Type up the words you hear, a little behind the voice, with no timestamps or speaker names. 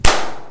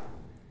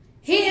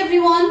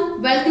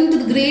everyone, welcome to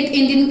the Great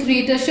Indian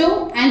Creator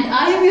Show, and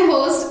I am your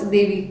host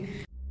Devi.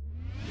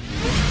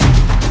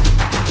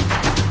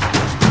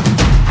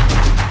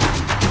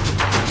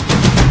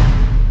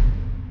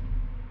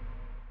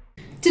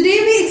 Today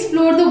we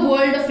explore the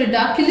world of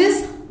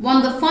Ridaculous, one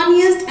of the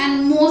funniest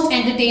and most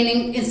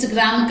entertaining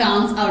Instagram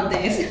accounts out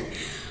there.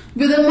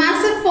 With a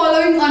massive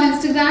following on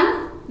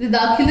Instagram,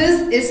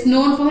 Ridaculous is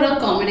known for her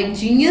comedic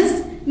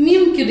genius,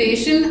 meme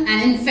curation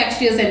and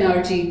infectious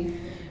energy.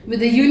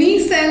 With a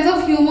unique sense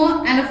of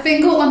humor and a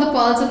finger on the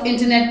pulse of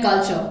internet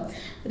culture,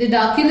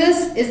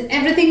 Ridaculous is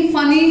everything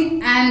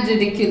funny and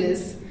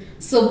ridiculous.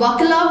 So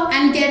buckle up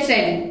and get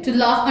ready to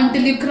laugh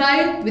until you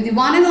cry with the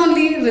one and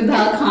only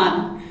Ridha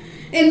Khan.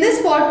 In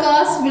this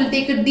podcast, we'll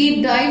take a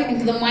deep dive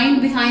into the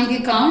mind behind the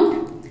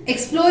account,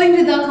 exploring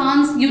Ridha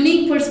Khan's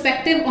unique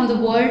perspective on the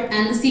world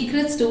and the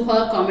secrets to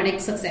her comedic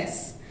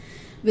success.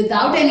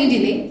 Without any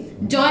delay,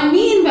 join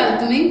me in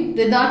welcoming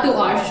Ridha to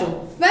our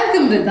show.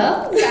 Welcome,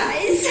 Ridha.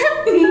 Guys,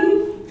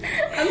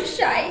 I'm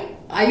shy.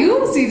 Are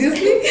you?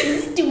 Seriously?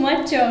 It's too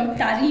much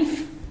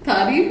tarif.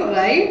 Tarif,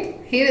 alright.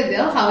 Hey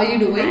Ridha, how are you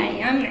doing?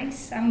 Hi, I'm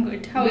nice. I'm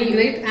good. How are Doing you?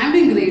 great. I'm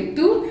doing great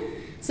too.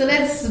 So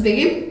let's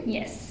begin.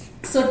 Yes.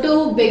 So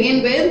to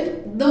begin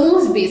with, the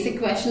most basic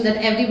question that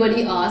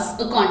everybody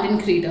asks a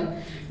content creator.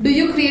 Do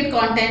you create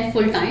content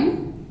full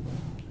time?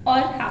 Or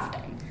half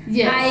time.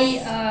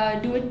 Yes. I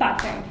do it part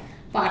time.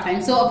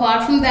 Part-time. So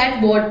apart from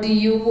that, what do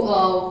you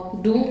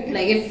do?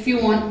 Like if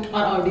you want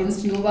our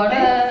audience to know about it?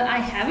 I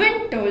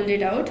haven't told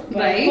it out, but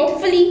Right.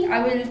 hopefully I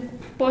will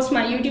post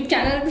my YouTube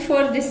channel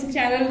before this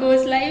channel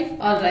goes live.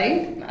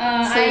 Alright.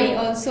 I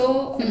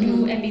also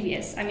do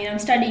MBBS. I mean, I'm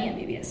studying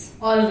MBBS.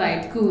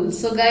 Alright, cool.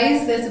 So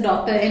guys, there's a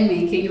doctor in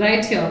making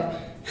right here.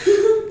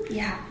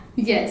 Yeah.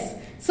 Yes.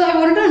 So I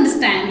wanted to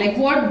understand like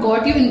what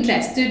got you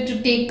interested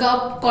to take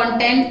up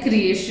content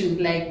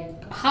creation?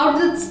 Like how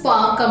did the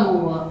spark come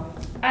over?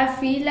 I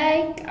feel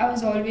like I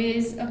was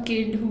always a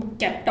kid who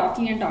kept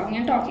talking and talking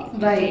and talking.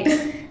 Right.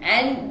 Okay?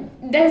 And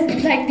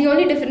there's like the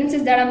only difference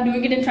is that I'm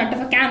doing it in front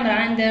of a camera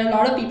and there are a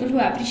lot of people who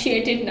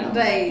appreciate it now.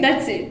 Right.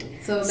 That's it.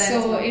 So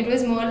it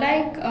was more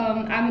like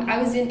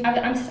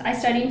I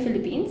study in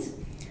Philippines.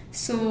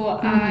 So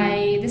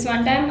this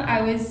one time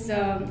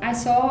I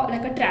saw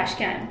like a trash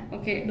can.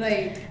 Okay.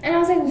 Right. And I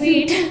was like,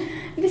 wait,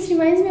 this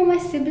reminds me of my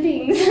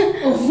siblings.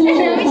 Oh. And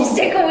let me just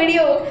take a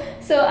video.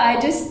 So I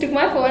just took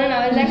my phone and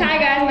I was like, hi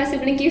guys, my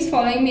sibling keeps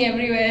following me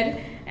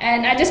everywhere.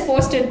 And I just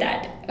posted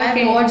that.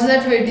 I watched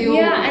that video.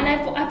 Yeah, and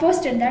I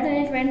posted that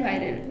and it went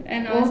viral.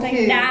 And I was like,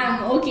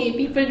 damn, okay,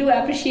 people do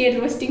appreciate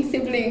roasting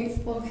siblings.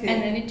 Okay.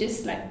 And then it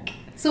just like...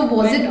 So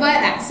was it by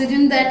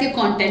accident that your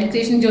content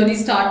creation journey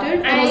started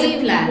or was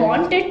it planned? I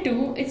wanted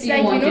to. It's You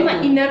like, wanted my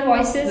to. inner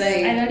voices.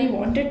 Right. I really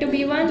wanted to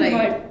be one, Right.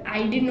 but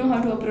I didn't know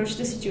how to approach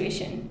the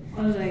situation.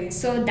 Alright.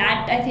 So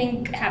that I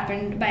think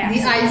happened by The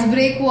accident. ice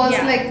break was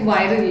Yeah. like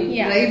viral,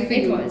 Yeah, right? for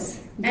it you? was.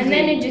 And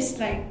then it just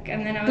like,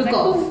 and then I was Took like,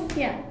 off. oh,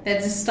 yeah.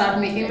 Let's just start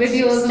making Let's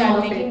videos just and all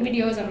start of making it.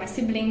 videos on my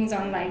siblings,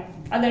 on like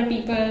other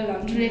people,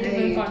 on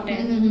relatable Right.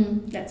 content.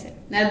 Mhm. That's it.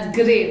 That's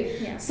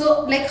great. Yeah.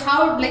 So like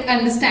how like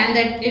understand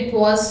that it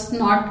was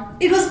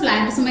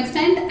planned to some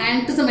extent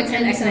and to some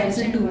extent And to some accidental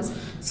extent too. it was.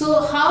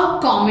 So how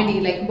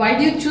comedy, like why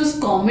do you choose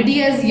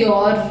comedy as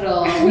your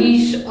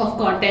niche of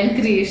content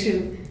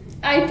creation?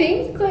 I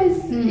think because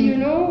Mhm. you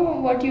know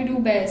what you do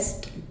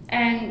best.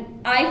 And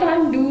I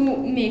can't do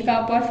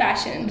makeup or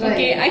fashion. Right.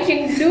 Okay, I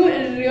can do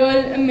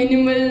real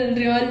minimal,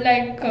 real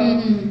like.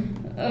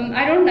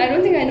 I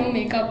don't think I know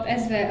makeup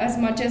as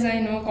much as I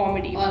know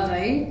comedy.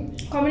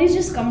 Alright. Comedies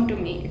just come to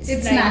me. It's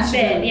like natural.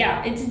 there.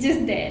 Yeah, it's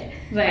just there.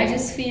 Right. I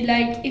just feel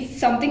like if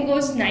something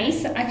goes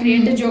nice, I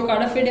create a joke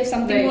out of it. If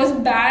something Right. goes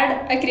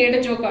bad, I create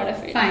a joke out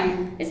of it.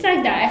 Fine. It's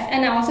like that,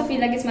 and I also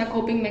feel like it's my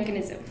coping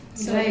mechanism.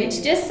 So Right. it's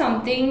just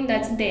something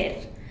that's there.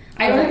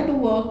 I don't Alright. have to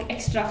work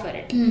extra for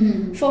it.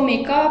 Mhm. For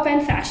makeup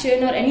and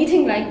fashion or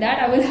anything like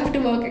that, I will have to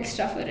work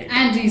extra for it.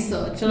 And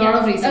research. A lot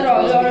of research. A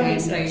lot goes of behind,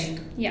 research. Right.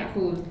 Yeah.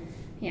 Cool.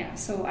 Yeah,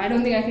 so I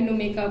don't think I can do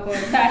makeup or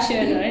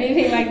fashion or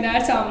anything like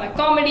that. So I'm like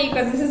comedy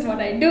because this is what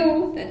I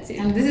do. That's it.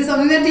 And this is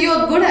something that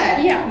you're good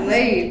at. Yeah.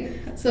 Right.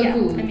 So yeah,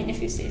 cool. I mean,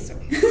 if you say so.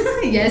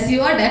 Yes,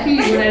 you are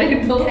definitely good at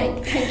it though.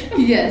 Thank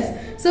you. Yes.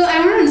 So I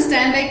want to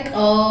understand like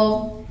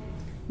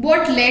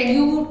what led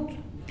you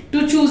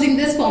to choosing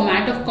this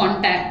format of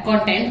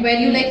content where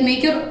you like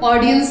make your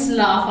audience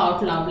laugh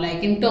out loud,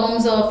 like in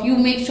terms of you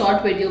make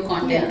short video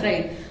content, Yeah.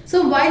 right?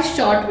 So why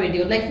short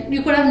video? Like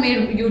you could have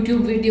made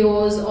YouTube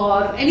videos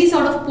or any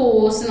sort of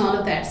posts and all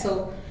of that.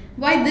 So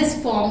why this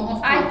form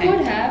of I content?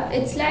 could have.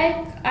 It's like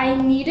I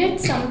needed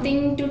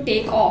something to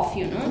take off,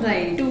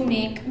 Right. to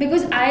make,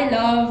 because I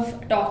love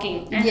talking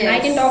and I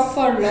Yes. can talk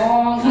for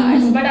long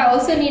hours, but I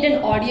also need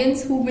an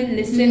audience who will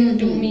listen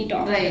to me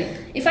talk. Right.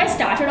 If I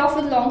started off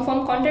with long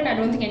form content, I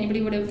don't think anybody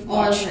would have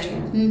watched,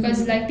 Alright.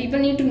 because like people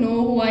need to know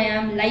who I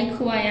am, like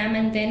who I am,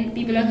 and then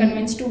people are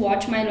convinced to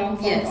watch my long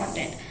form Yes.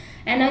 content.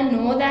 And I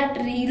know that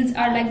reels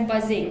are like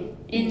buzzing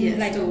in Yes,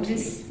 like totally.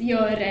 this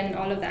year and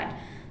all of that.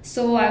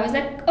 So I was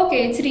like,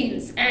 okay, it's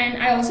reels,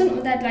 and I also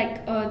know that like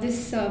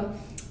this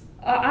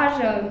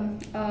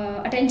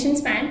our attention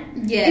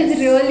span Yes. is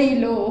really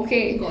low.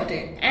 Okay, Got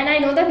it. and I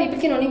know that people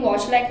can only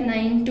watch like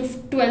 9 to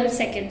 12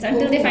 seconds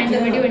until they find the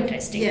video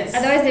interesting. Yes.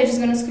 Otherwise, they're just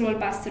gonna scroll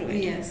past through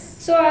it. Yes.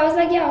 So I was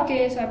like, yeah,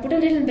 okay. So I put a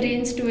little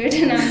brains to it,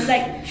 and I was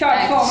like, short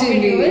form Actually.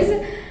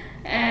 videos,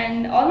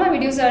 and all my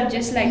videos are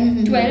just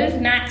like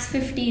 12, max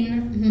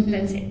 15.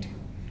 That's it.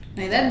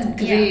 Like, that's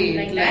great.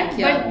 Yeah, like that.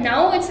 yeah. But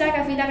now it's like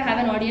I feel like I have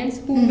an audience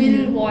who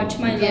will watch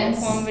my long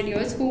Yes. form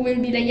videos, who will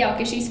be like, yeah,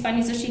 okay, she's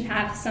funny, so she'll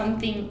have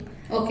something.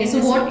 Okay, in so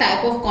this what video.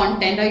 type of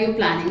content are you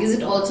planning? Is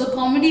it also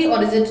comedy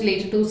or is it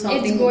related to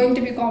something? It's going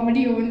to be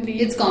comedy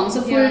only. It's so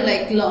full Yeah.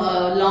 like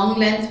long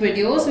length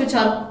videos which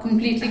are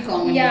completely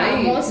comedy. Yeah,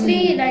 right?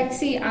 mostly like,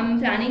 see, I'm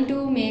planning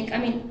to make,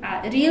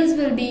 reels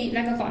will be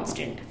like a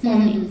constant for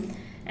me.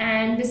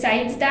 And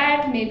besides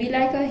that, maybe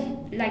like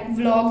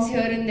vlogs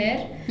here and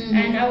there.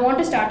 And I want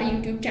to start a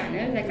YouTube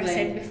channel, like I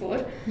said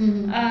before.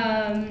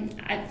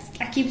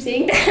 I keep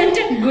saying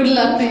that. Good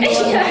luck to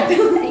you. Yeah,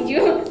 thank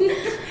you.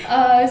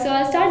 So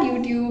I'll start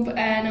YouTube,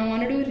 and I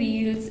want to do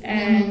reels,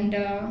 and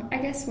I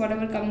guess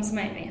whatever comes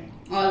my way.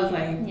 All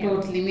right, Yeah.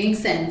 totally makes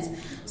sense.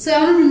 So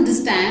I want to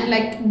understand,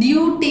 like, do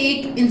you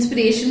take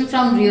inspiration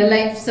from real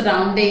life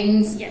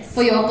surroundings Yes.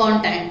 for your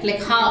content?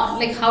 Like how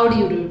do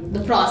you do it?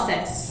 The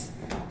process?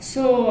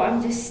 So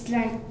I'm just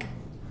like,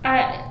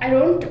 I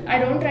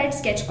don't write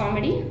sketch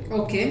comedy.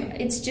 Okay.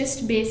 It's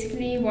just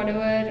basically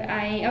whatever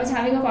I was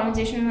having a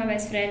conversation with my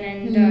best friend,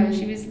 and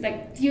she was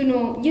like, you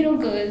know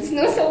girls,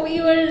 no, so we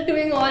were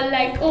doing all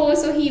like, oh,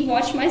 so he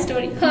watched my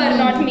story, her,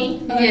 not me,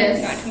 her, Yes.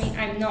 not me,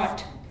 I'm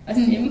not a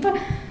simp.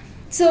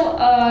 So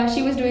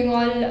she was doing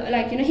all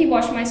like, he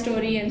watched my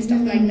story and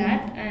stuff like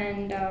that,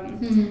 and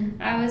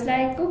I was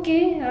like,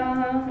 okay,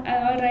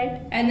 all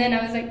right, and then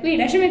I was like, wait,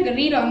 I should make a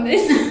reel on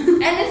this.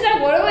 And it's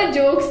like whatever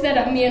jokes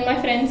that me and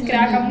my friends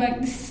crack, I'm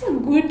like, this is a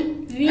good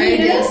reel.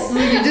 Ideas.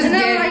 You just and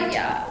I'm get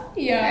like,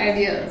 yeah,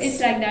 ideas.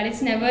 it's like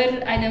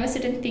that. I never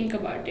sit and think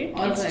about it.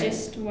 All it's right.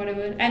 just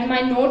whatever. And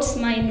my notes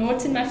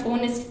in my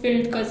phone is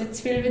filled, because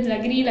it's filled with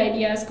like real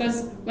ideas,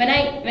 because when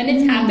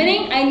it's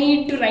happening, I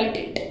need to write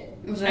it.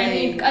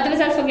 Right.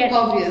 Otherwise I'll forget.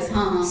 Obvious,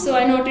 So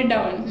I note it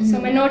down. So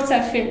my notes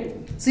are filled.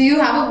 So you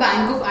have a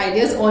bank of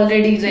ideas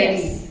already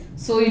ready. Yes.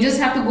 So you just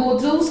have to go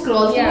through,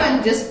 scroll through, Yeah.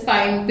 and just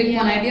pick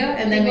one idea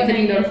and then Pick make a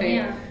one reel idea, of it.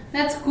 yeah.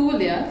 That's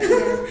cool, yeah.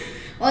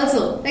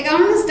 Also, like, I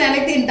want to understand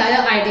like the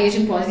entire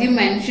ideation process. You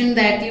mentioned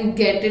that you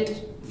get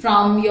it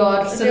from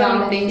your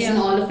surroundings and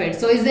all of it.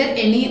 So is there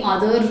any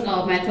other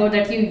method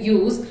that you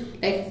use,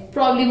 like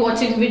probably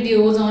watching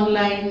videos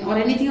online or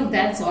anything of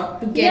that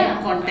sort to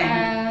get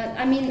content?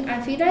 I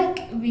feel like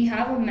we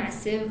have a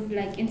massive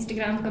like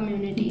Instagram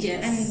community,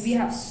 Yes. and we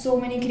have so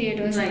many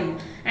creators Right. now,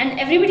 and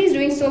everybody's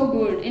doing so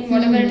good in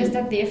whatever it is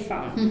that they've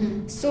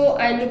found. So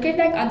I look at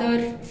like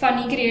other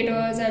funny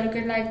creators. I look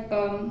at like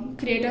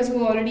creators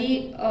who've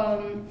already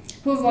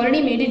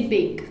made it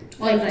big.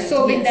 Like, Alright,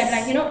 so with yes.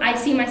 that, like, I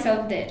see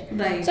myself there.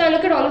 Right. So I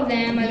look at all of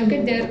them, I look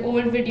at their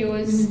old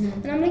videos,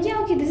 and I'm like, yeah,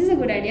 okay, this is a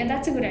good idea,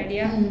 that's a good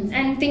idea.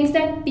 And things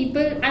that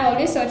I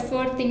always search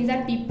for things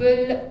that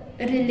people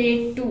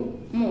relate to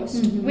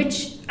most,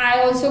 which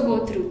I also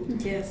go through.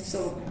 Yes.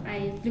 So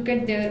I look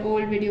at their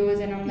old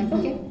videos and I'm like,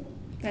 okay,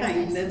 that's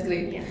Fine, nice. that's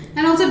great. Yeah.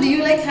 And also, do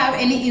you like have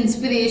any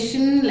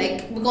inspiration,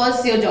 like,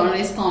 because your genre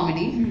is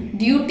comedy,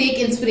 do you take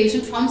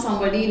inspiration from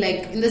somebody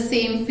like in the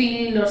same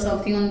field or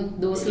something on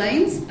those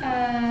lines?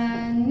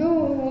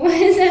 No.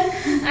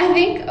 I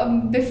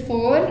think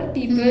before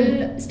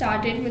people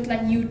started with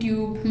like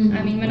YouTube,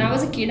 I mean, when I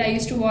was a kid, I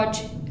used to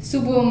watch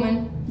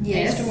Superwoman. Yes.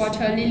 I used to watch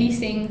her Lily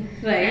sing,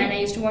 Right. and I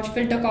used to watch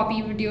filter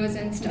copy videos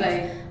and stuff.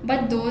 Right.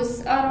 But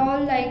those are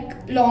all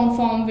like long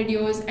form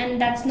videos, and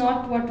that's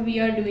not what we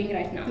are doing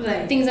right now.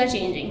 Right. Things are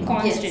changing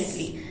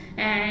constantly,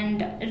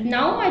 and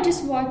now I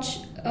just watch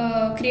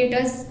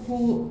creators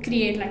who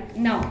create like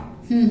now,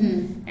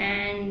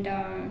 and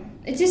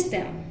it's just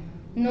them.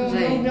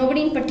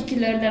 Nobody in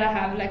particular that I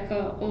have like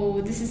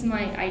this is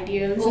my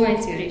ideal, this is my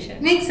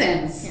inspiration. Makes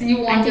sense. Yeah. You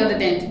want I your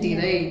think- identity,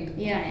 right?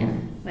 Yeah.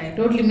 Right,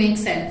 totally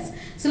makes sense.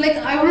 So, like,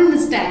 I want to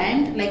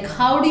understand, like,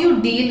 how do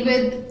you deal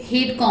with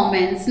hate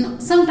comments?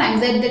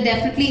 Sometimes there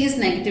definitely is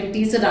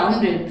negativity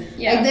surrounded.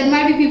 Yeah. Like, there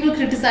might be people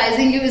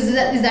criticizing you. Is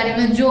that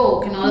even a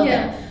joke and all of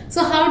Yeah. that?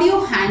 So, how do you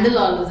handle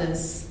all of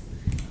this?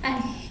 I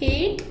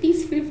hate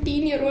these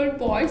 15-year-old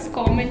boys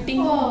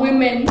commenting Oh.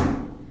 women.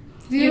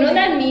 Really? You know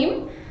that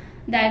meme?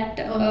 That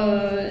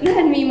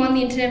meme on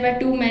the internet where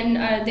two men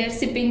they're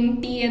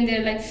sipping tea and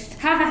they're like,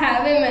 ha ha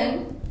ha,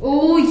 women.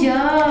 Oh,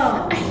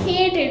 yeah. I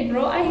hate it,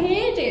 bro. I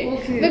hate it.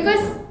 Okay.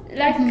 Because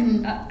like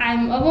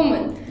I'm a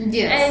woman.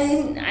 Yes.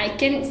 And I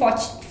can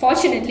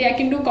fortunately I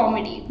can do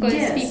comedy because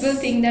Yes. people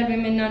think that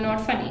women are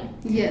not funny.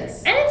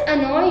 Yes. And it's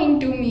annoying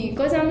to me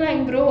because I'm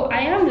like, bro,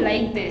 I am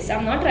like this.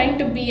 I'm not trying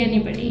to be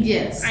anybody.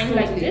 Yes, I'm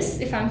totally. like this.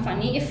 If I'm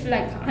funny, if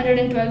like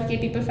 112k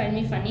people find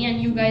me funny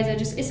and you guys are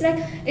just, it's like,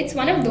 it's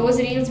one of those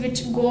reels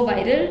which go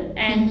viral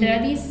and there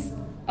are these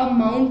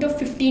amount of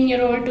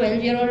 15-year-old,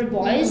 12-year-old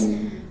boys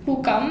who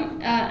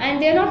come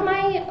and they're not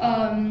my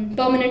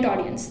permanent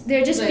audience.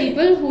 They're just Right.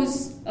 people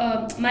whose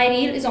my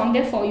reel is on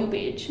their For You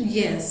page.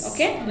 Yes.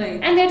 Okay? Right.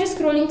 And they're just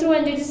scrolling through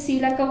and they just see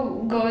like a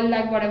girl,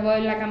 like whatever,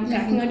 like I'm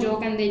cracking a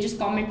joke and they just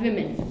comment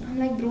women. I'm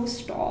like, bro,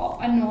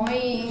 stop.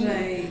 Annoying.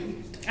 Right.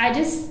 I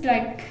just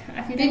like,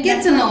 I feel like It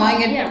gets that's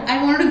annoying. And yeah.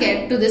 I wanted to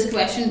get to this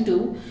question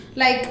too.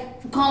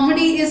 Like,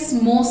 comedy is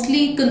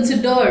mostly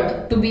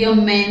considered to be a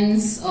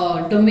men's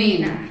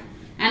domain. Nah.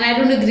 And I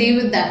don't agree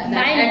with that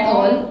My at mom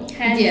all.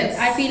 has, Yes.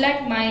 I feel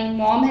like my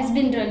mom has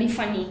been really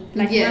funny.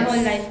 Like Yes. my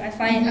whole life. I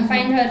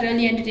find her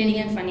really entertaining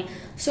and funny.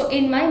 So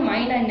in my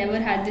mind, I never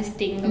had this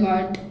thing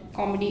about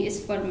comedy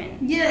is for men.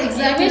 Yeah,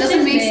 exactly. It was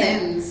doesn't just make there.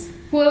 sense.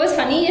 Whoever's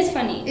funny is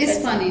funny. It's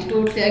That's funny,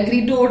 totally. I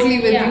agree totally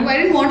with Yeah. you. I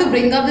didn't want to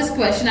bring up this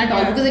question at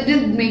all Yeah. because it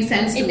didn't make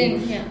sense to It me.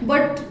 didn't, yeah.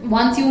 But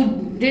once you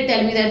did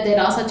tell me that there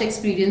are such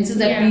experiences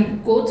that Yeah. we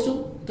go through,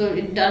 so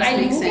it does I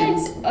make do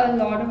sense. get a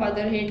lot of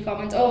other hate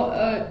comments. Oh,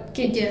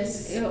 kid.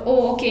 Yes.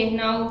 Oh, okay.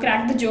 Now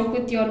crack the joke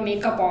with your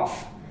makeup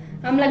off.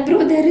 I'm like,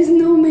 bro, there is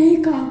no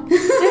makeup.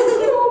 There's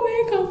no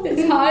makeup.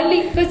 It's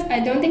hardly because I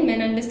don't think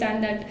men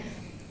understand that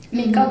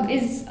makeup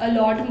is a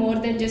lot more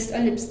than just a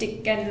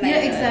lipstick and like. Yeah,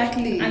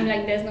 exactly. I'm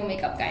like, there's no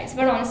makeup, guys.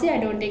 But honestly, I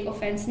don't take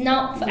offense.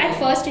 Now, Yeah. at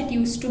first, it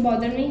used to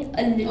bother me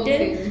a little.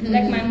 Okay.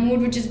 Like my mood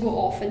would just go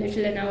off a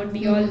little, and I would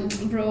be all,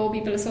 bro,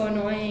 people are so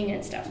annoying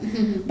and stuff.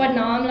 But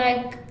now I'm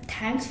like,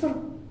 thanks for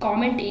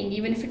commenting,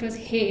 even if it was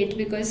hate,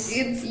 because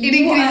It you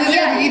increases are-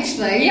 your reach,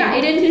 right? Yeah,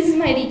 it increases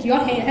my reach. You're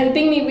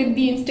helping me with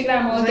the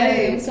Instagram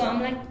algorithm, Right. so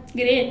I'm like,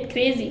 great,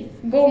 crazy,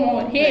 go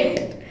more, hate.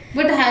 Right.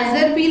 But has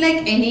there been like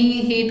any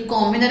hate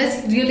comment that has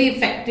really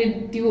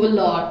affected you a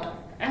lot?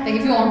 Like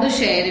if you want to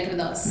share it with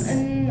us.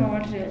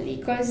 Not really,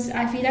 because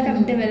I feel like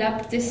I've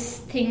developed this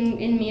thing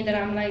in me that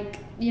I'm like,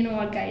 you know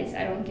what, guys,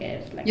 I don't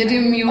care. Like, You're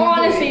immune to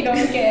honestly it.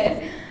 don't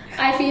care.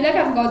 I feel like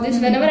I've got this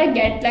whenever I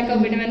get like a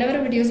video, whenever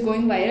a video is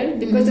going viral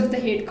because of the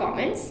hate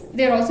comments,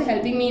 they're also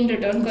helping me in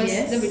return because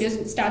Yes. the video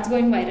starts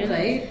going viral,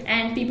 Right.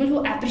 and people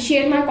who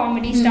appreciate my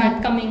comedy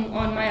start coming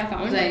on my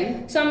account.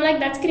 Right. So I'm like,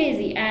 that's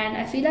crazy, and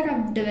I feel like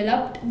I've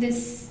developed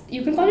this.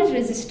 You can call it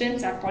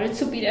resistance. I call it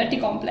superiority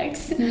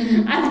complex.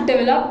 I've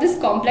developed this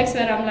complex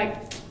where I'm like,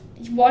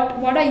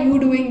 what are you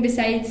doing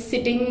besides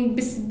sitting,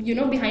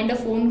 behind a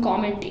phone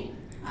commenting?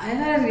 I'm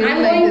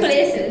I'm going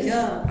places.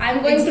 Yeah.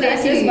 I'm going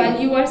Exactly. places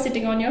while you are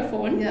sitting on your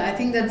phone. Yeah, I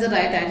think that's the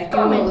right attitude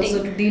Commenting.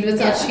 also to deal with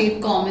such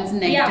hate comments,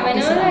 negativity.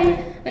 Yeah,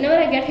 whenever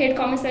I get hate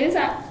comments like this,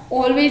 I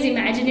always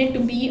imagine it to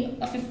be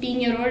a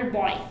 15-year-old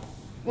boy.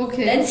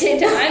 Okay. That's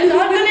it. I'm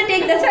not gonna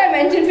take. That's why I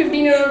mentioned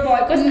 15-year-old boy,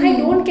 because I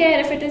don't care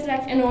if it is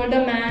like an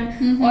older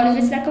man or if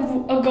it's like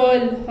a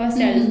girl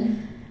herself.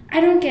 I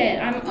don't care.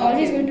 I'm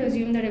always going to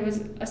assume that it was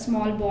a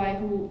small boy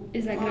who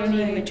is like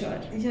really Alright. immature.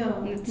 Yeah,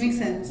 makes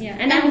sense. Yeah,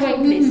 and I'm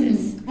going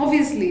places.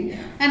 Obviously. Yeah.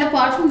 And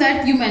apart from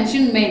that, you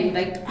mentioned men.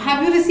 Like,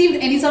 have you received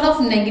any sort of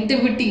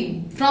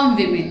negativity from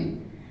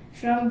women?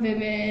 From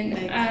women,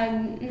 Like,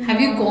 and have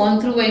you gone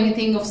through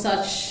anything of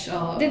such?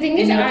 The thing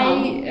is, in your I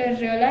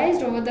account?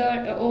 realized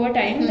over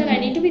time that I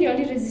need to be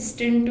really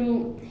resistant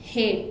to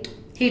hate.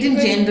 Hate in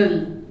because-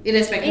 general,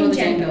 irrespective in of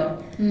the general. gender.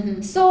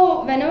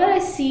 So whenever I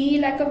see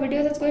like a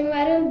video that's going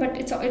viral, but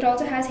it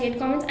also has hate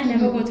comments, I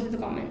never go through the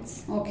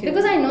comments. Okay.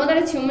 Because I know that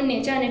it's human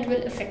nature and it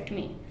will affect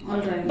me.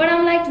 Alright. But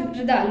I'm like,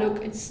 Rida,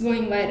 look, it's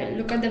going viral.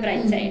 Look at the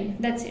bright side.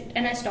 That's it.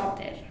 And I stop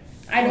there.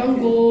 I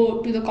don't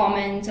go to the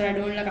comments, or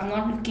I'm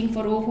not looking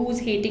for who's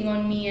hating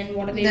on me and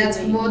what are they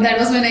doing. That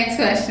was my next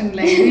question.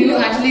 Like, do you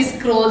actually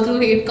scroll through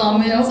hate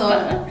comments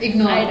or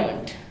ignore? I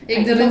don't.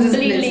 Ignorance I is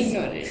completely bliss.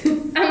 ignore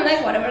it. I'm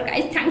like, whatever,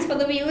 guys. Thanks for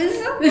the views.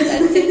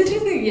 That's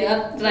it.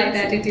 Yeah, right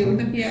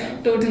attitude. Yeah.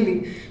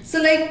 Totally. So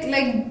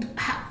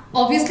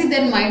obviously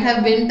there might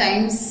have been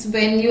times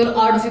when you're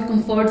out of your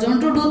comfort zone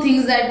to do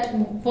things that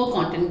for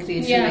content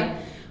creation. Yeah. Like,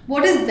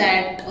 what is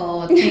that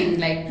thing?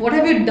 Like, what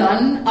have you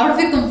done out of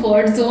your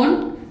comfort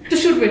zone to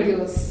shoot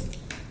videos?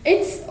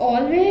 It's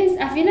always,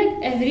 I feel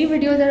like every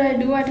video that I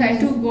do, I try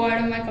to go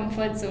out of my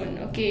comfort zone.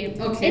 Okay.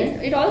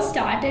 It all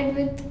started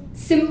with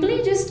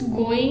simply just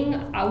going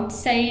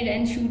outside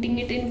and shooting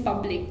it in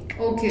public.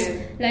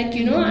 Okay. Like,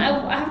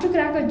 I have to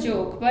crack a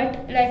joke,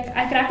 but like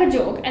I crack a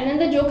joke and then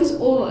the joke is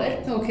over.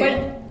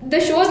 Okay. But the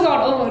show's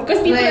not over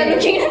because people are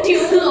looking at you.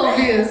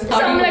 Obvious. So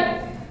I'm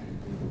like,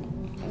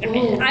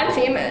 I'm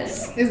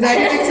famous. Is that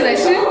your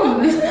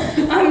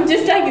expression? I'm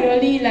just like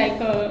really like,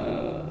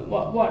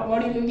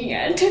 what are you looking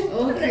at?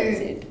 Okay. That's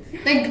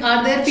it. Like,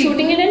 are there people...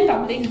 Shooting it in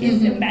public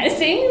is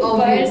embarrassing,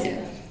 Obvious, but yeah.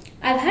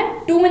 I've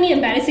had too many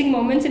embarrassing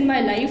moments in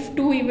my life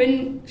to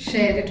even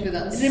Share it with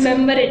us.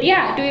 remember it.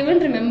 Yeah, to even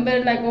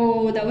remember like,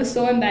 oh, that was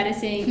so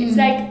embarrassing. It's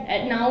like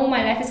now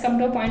my life has come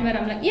to a point where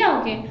I'm like, yeah,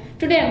 okay,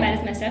 today I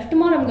embarrassed myself,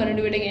 tomorrow I'm gonna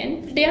do it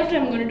again, the day after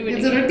I'm gonna do it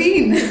It's again. a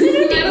routine.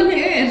 I don't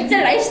care. It's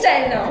a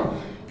lifestyle now,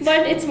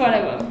 but it's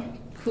whatever.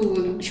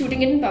 Cool.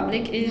 Shooting it in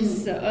public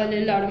is a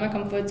little out of my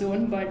comfort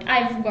zone, but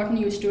I've gotten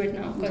used to it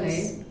now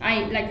because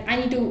I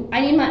need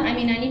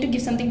to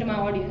give something to my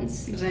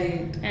audience,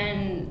 Right.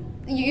 and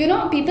you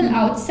know, people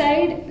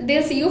outside,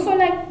 they'll see you for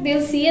like,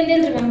 they'll see and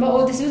they'll remember,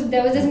 oh,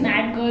 there was this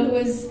mad girl who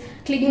was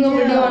clicking a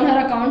video on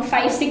her account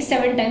 5, 6,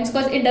 7 times,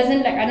 because it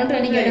doesn't, like, I don't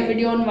really get a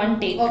video on one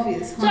take.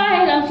 Obvious. So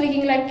I'm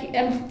clicking, like,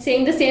 I'm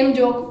saying the same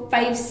joke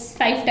five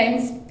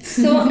times.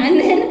 So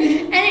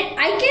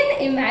I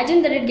can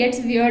imagine that it gets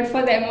weird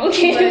for them,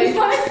 okay?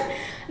 But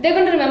they're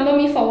going to remember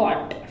me for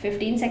what?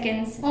 15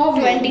 seconds,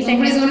 20 seconds.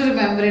 Nobody's going to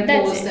remember it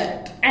That's post it.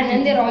 that. And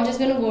then they're all just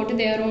going to go to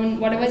their own,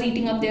 whatever's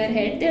eating up their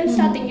head, they'll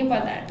start thinking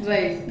about that.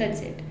 Right.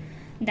 That's it.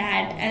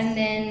 That, and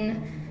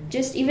then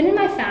just even in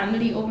my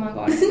family, oh my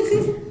god.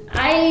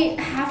 I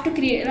have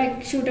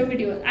to shoot a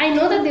video. I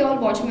know that they all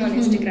watch me on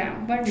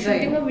Instagram, but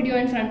shooting a video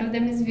in front of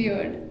them is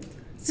weird.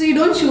 So you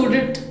don't shoot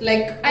it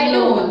like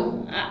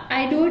alone?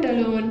 I do it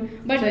alone,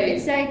 but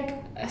it's like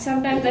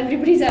sometimes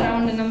everybody's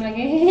around and I'm like,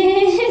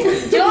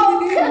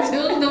 joke!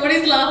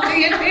 Nobody's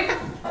laughing at it.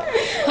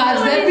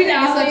 Has there been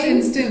any such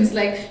instance?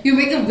 Like, you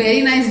make a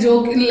very nice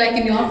joke in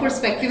your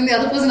perspective and the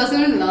other person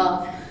doesn't even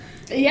laugh.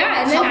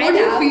 Yeah, and then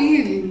How do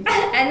you feel?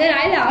 And then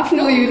I laugh.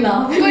 No, you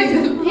laugh.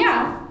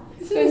 Yeah.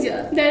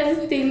 There's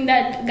this thing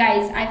that,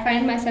 guys, I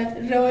find myself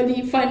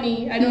really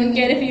funny. I don't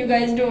care if you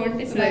guys don't.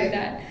 It's like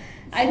that.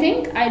 I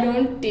think I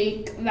don't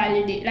take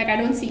I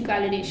don't seek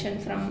validation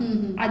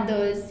from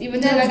others. Even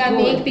though I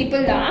make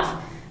people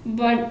laugh,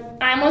 but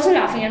I'm also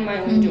laughing at my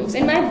own jokes.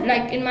 On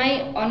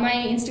my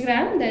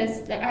Instagram,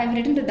 there's I've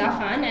written Rida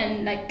Khan,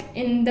 and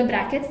in the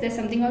brackets there's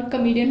something called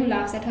comedian who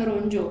laughs at her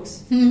own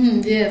jokes.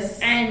 Yes.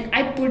 And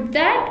I put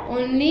that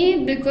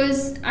only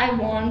because I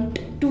want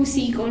to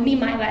seek only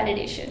my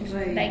validation.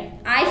 Right.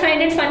 I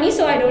find it funny,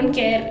 so I don't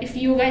care if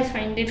you guys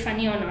find it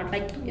funny or not.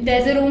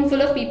 There's a room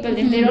full of people.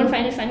 If they don't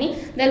find it funny,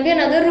 there'll be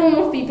another room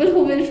of people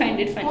who will find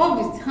it funny.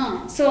 Obviously,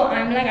 huh? So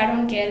I'm I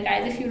don't care,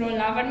 guys, if you don't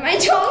laugh at my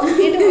jokes.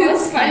 It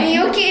was funny,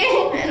 okay?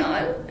 And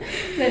all.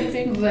 That's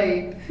it.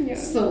 Right. Yeah.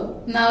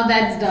 So now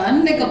that's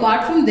done.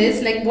 Apart from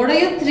this, what are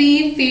your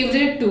 3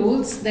 favorite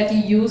tools that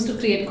you use to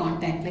create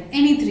content?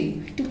 Any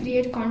 3? To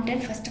create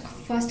content,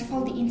 first of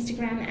all, the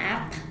Instagram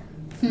app.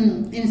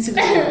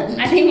 Instagram.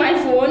 I think my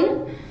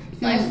phone.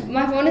 My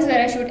phone is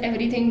where I shoot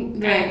everything.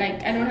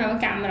 Right. I don't have a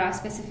camera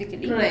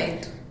specifically.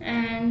 Right.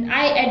 And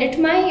I edit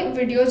my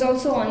videos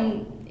also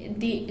on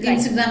the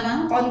Instagram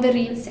app? On the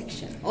Reels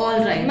section. All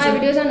right. My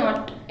videos are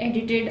not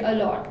edited a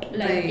lot.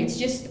 Right.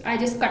 I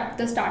just cut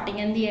the starting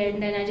and the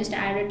end, and I just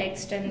add a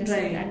text and this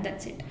and that.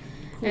 That's it.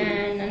 Cool.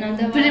 And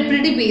another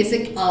pretty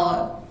basic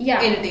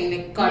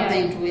editing, cut the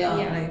intro.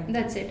 Yeah, right.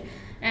 That's it.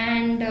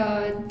 And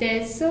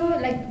there's do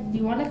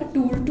you want a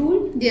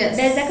tool? Yes.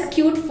 There's a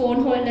cute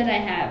phone holder I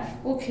have.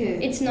 Okay.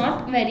 It's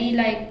not very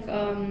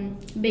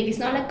big. It's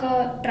not like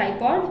a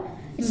tripod.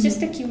 It's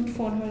just a cute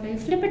phone holder. You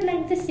flip it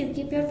like this, you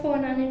keep your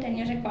phone on it, and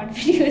you record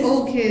videos.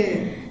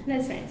 Okay.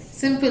 That's nice.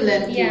 Simple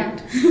and cute. Yeah.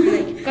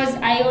 Because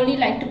I only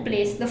like to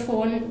place the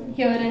phone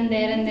here and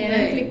there and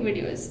click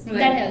videos. Right.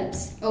 That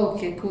helps.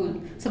 Okay, cool.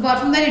 So apart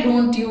from that, you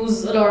don't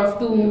use a lot of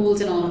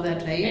tools and all of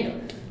that, right? I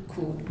don't.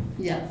 Cool.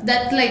 Yeah.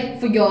 That's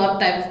for your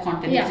type of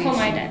content. Yeah, creation. for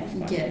my type of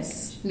content.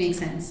 Yes. Makes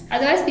sense.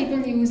 Otherwise, people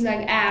use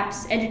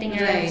apps, editing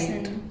apps Right.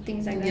 and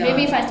things like that. Yeah.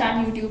 Maybe if I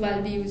start YouTube,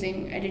 I'll be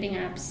using editing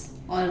apps.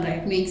 All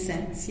right. Makes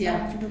sense. I Yeah.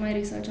 have to do my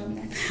research on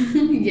that.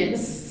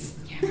 Yes.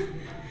 Yeah.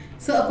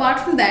 So apart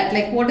from that,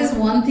 what is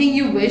one thing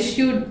you wish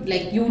you had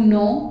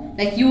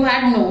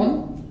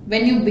known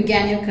when you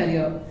began your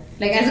career?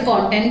 As a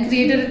content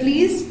creator at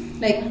least,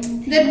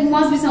 there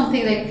must be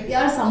something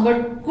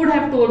somebody could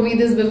have told me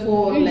this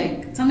before,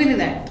 something like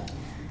that.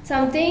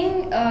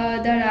 Something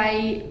that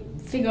I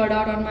figured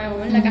out on my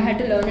own, I had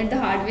to learn it the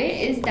hard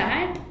way, is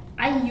that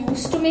I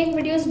used to make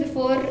videos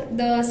before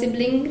the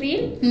sibling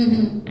reel,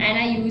 and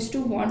I used to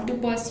want to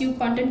pursue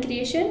content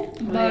creation,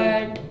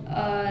 but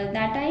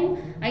that time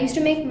I used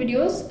to make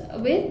videos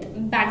with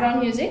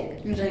background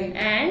music,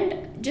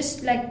 and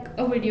just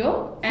a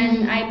video,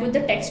 and I put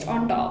the text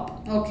on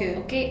top.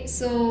 Okay,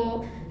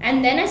 so,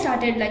 and then I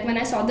started, when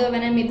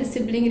I made the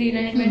sibling reel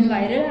and it went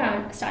viral,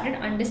 I started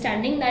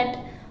understanding that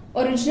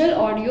original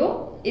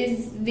audio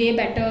is way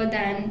better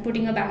than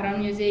putting a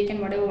background music and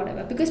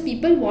whatever, because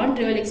people want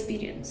real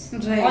experience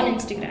on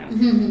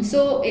Instagram.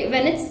 So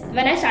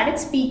when I started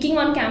speaking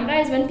on camera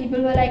is when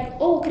people were like,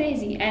 oh,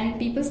 crazy, and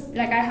people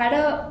I had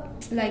a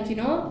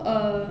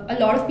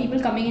lot of people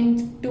coming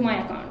into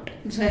my account.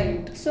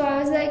 Right. So I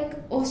was like,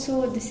 oh,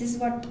 so this is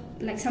what,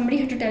 somebody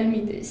had to tell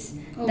me this,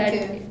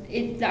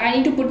 that I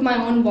need to put my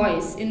own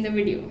voice in the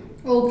video.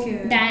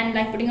 Okay. Than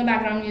putting a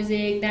background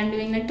music, than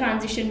doing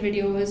transition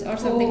videos or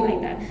something like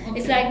that. Okay.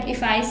 It's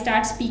if I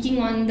start speaking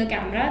on the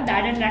camera,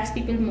 that attracts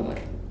people more.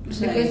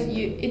 Because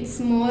it's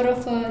more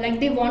of a,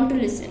 they want to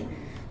listen.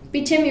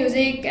 Piche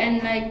music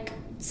and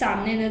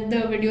samne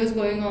the videos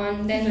going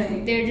on,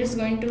 then they're just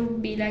going to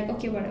be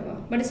okay, whatever.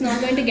 But it's not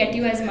going to get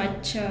you as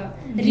much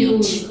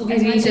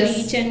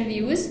reach and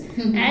views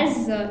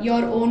as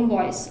your own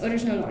voice,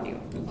 original audio.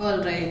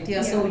 All right.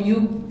 Yeah. So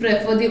you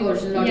prefer the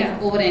original audio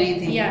over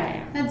anything.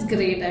 Yeah. That's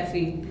great, I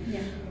feel. Yeah.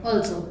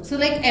 Also, so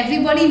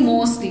everybody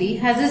mostly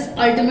has this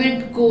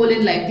ultimate goal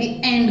in life, the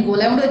end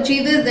goal. I want to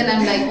achieve this, then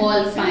I'm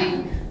all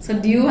fine. So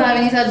do you have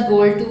any such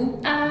goal too?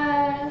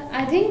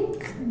 I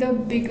think the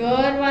bigger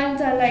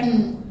ones are like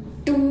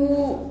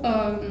too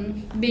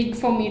big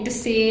for me to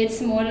say.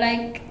 It's more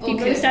like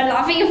people will start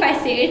laughing if I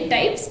say it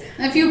types.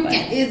 If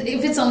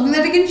if it's something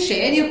that you can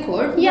share, you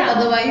could. Yeah.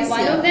 Otherwise,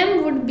 one of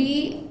them would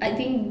be, I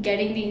think,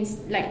 getting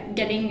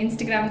getting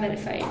Instagram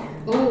verified.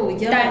 Oh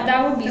yeah.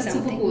 That would be That's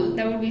something. Super cool.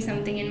 That would be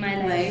something in my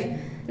life. Right.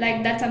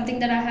 Like that's something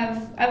that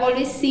I've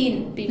always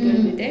seen people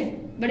with it.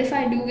 But if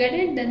I do get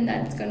it, then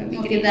that's gonna be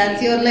Okay, crazy.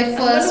 that's your like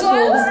first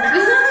goal.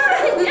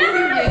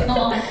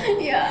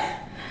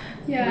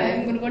 Yeah, Right.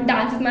 I'm gonna go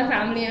dance with my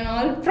family and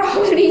all,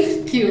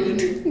 probably.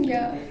 Cute.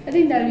 Yeah, I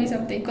think that'll be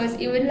something, because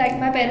even like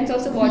my parents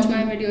also watch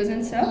my videos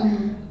and stuff,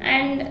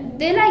 and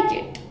they like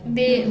it.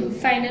 They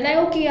find it like,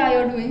 okay, yeah,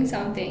 you're doing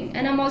something,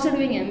 and I'm also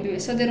doing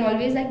MBA, so they're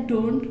always like,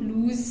 don't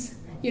lose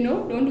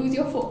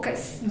your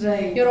focus.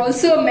 Right. You're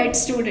also a med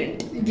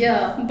student.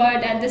 Yeah.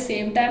 But at the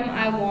same time,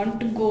 I want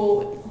to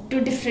go to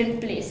different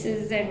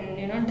places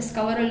and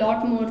discover a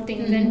lot more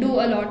things and do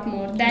a lot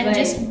more than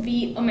just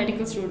be a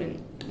medical student.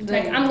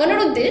 Right. Like I'm gonna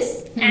do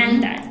this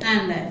and that.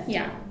 And that.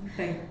 Yeah.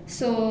 Right.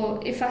 So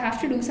if I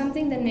have to do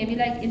something, then maybe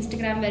like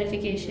Instagram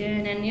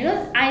verification, and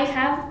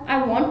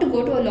I want to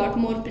go to a lot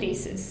more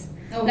places.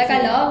 Okay. Like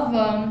I love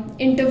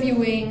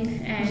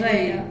interviewing and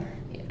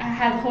I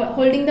have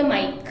holding the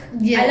mic.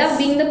 Yes. I love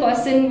being the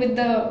person with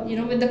the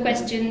with the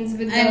questions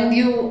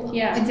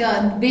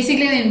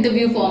basically an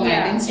interview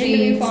format in interview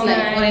streets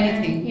format, or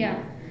anything.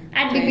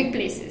 At big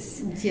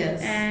places.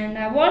 Yes. And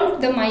I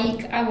want the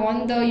mic. I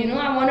want the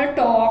I want to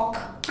talk.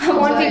 I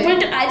want people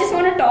to. I just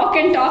want to talk,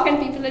 and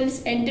people are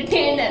just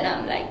entertained, and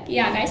I'm like,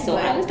 yeah, guys. So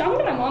I was talking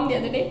to my mom the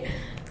other day.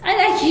 I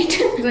like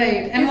it.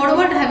 Right. And what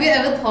about, have you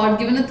ever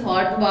given a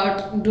thought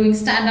about doing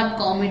stand-up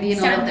comedy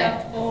and all of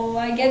that? Oh,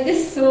 I get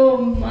this so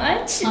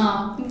much.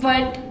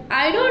 But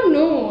I don't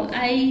know.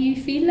 I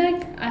feel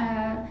like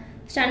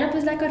stand-up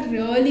is like a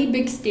really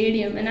big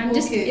stadium, and I'm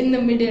just in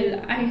the middle.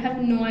 I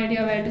have no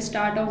idea where to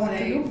start or what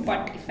to do.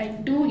 But if I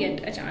do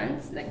get a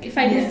chance, like if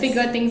I do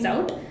figure things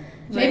out,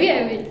 maybe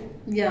I will.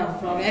 Yeah,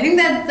 probably. I think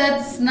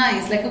that's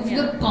nice. Like if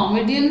you're a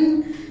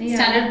comedian,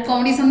 stand-up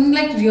comedy is something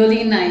like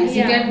really nice.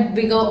 You get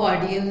bigger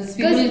audience.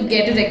 People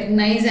get to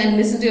recognize and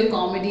listen to your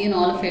comedy and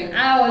all of it.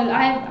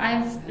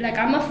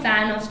 I'm a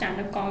fan of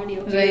stand-up comedy.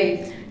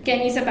 Okay? Right.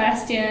 Kenny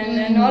Sebastian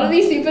and all of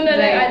these people are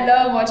like, I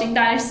love watching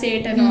Danish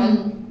Seth and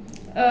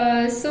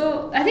all.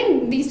 So I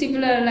think these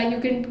people are like,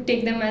 you can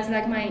take them as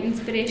like my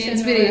inspiration.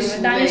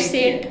 Danish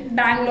Seth,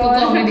 Bangalore, for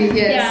comedy,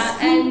 yes.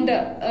 and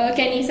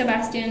Kenny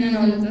Sebastian and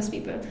all of those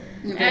people.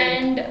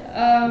 And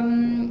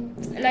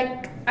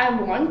like I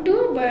want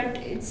to, but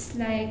it's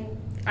like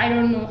I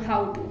don't know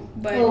how to.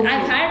 But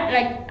I've had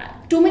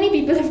like too many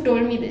people have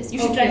told me this. You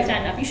should try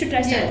stand up. You should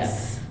try stand up.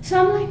 So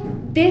I'm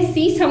like, they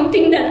see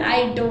something that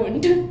I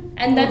don't,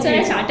 and that's when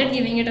I started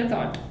giving it a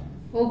thought.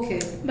 Okay.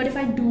 But if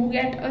I do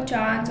get a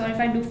chance, or if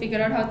I do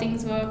figure out how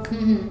things work,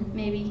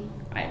 maybe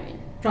I will.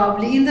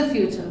 Probably in the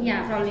future.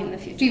 Yeah, probably in the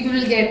future. People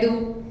will get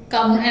to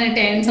come and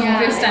attend some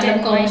of your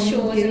stand-up comedy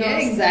shows. Yeah,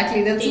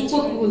 exactly. That's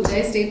super cool,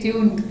 guys. Stay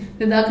tuned.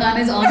 Rida Khan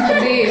is on her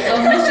way, a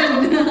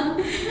mission.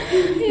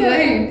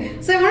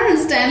 Right. So I want to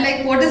understand,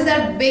 like, what is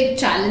that big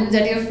challenge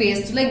that you're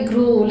faced to, like,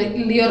 grow, like,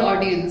 your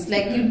audience?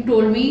 Like, you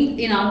told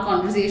me in our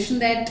conversation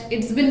that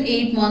it's been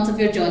 8 months of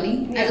your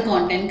journey as a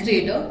content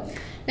creator.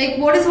 Like,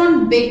 what is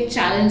one big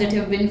challenge that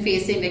you've been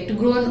facing? Like, to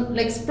grow,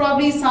 like,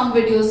 probably some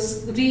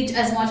videos reach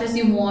as much as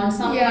you want,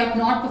 some might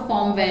not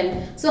perform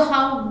well. So,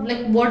 how,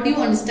 like, what do you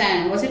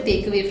understand? What's your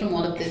takeaway from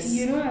all of this?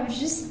 I was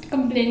just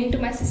complaining to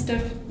my sister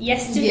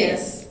yesterday.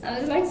 Yes. I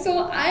was like,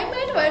 so I'm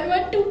at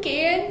 112k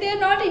and they're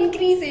not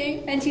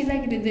increasing. And she's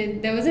like,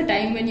 there was a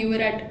time when you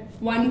were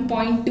at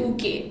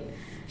 1.2k.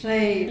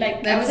 Right.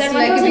 Like, that's I was at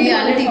like a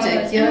reality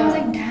check. And I was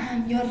like,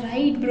 damn, you're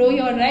right, bro,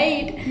 you're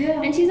right.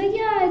 Yeah. And she's like,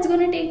 yeah, it's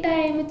gonna take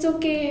time, it's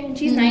okay. And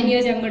she's 9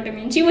 years younger to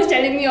me, and she was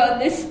telling me all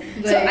this.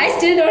 Right. So I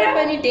still don't have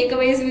any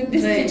takeaways with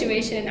this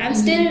situation. I'm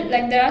still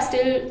like, there are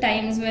still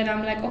times when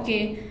I'm like,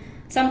 okay,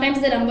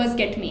 sometimes the numbers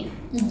get me.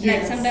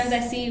 Like sometimes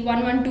I see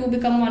 112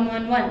 become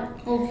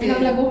 111. Okay. And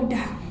I'm like, oh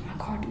damn, oh my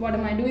god, what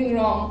am I doing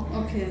wrong?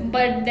 Okay.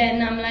 But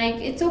then I'm like,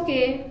 it's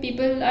okay.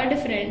 People are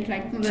different.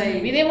 Like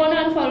maybe they want to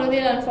unfollow,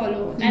 they'll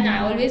unfollow. And I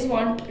always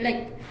want,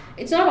 like,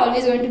 it's not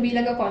always going to be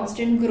like a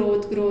constant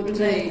growth.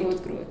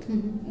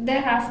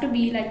 There have to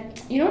be like,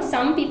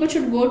 some people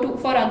should go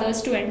for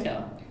others to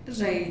enter.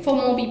 Right. For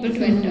more people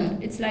to enter.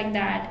 It's like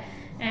that.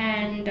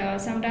 And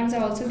sometimes I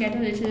also get a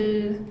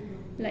little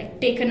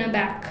like taken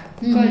aback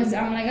because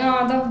I'm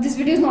like, this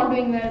video is not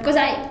doing well, because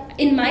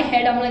in my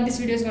head I'm like, this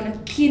video is gonna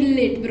kill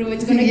it, bro,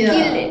 it's gonna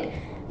kill it,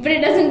 but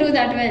it doesn't do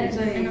that well.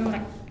 And I'm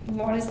like,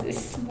 what is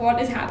this, what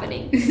is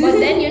happening? But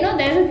then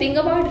there's a thing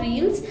about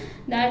reels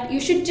that you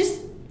should just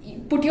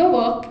put your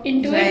work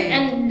into it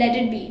and let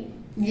it be.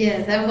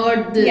 Yes, I've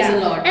heard this a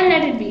lot. And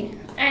let it be.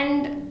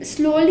 And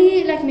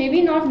slowly, like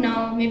maybe not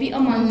now, maybe a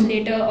month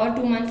later or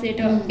 2 months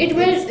later, it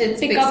will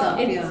pick up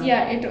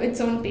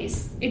its own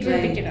pace. It will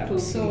pick it up.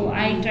 So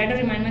I try to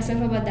remind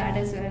myself about that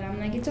as well. I'm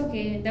like, it's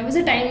okay. There was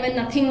a time when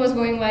nothing was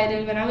going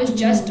viral, when I was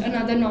just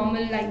another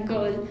normal like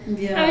girl.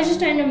 Yeah. I was just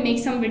trying to make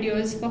some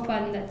videos for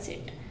fun, that's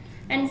it.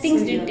 And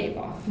things did take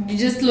off. You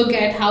just look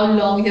at how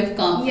long you have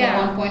come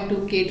Yeah. from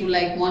 1.2k to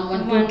like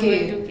 112k.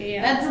 112K,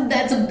 yeah.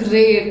 That's a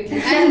great.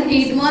 And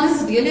 8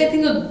 months is really, I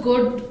think, a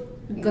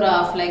good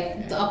graph.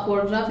 Like the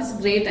upward graph is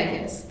great, I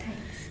guess.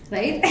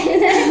 Right?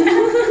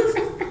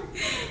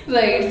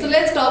 Right. So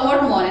let's talk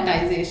about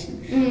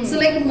monetization. So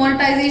like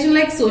monetization,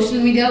 like social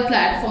media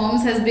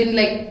platforms, has been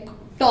like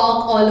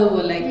talk all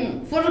over,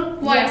 like for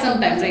quite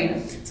some time,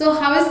 right? So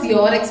how has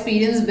your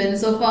experience been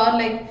so far,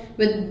 like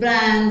with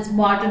brands,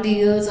 barter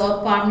deals,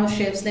 or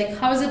partnerships? Like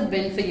how has it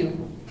been for you?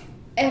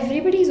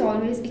 Everybody's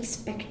always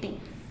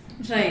expecting.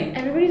 Right.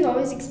 Everybody's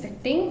always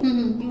expecting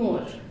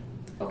more.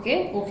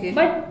 Okay? Okay.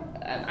 But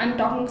I'm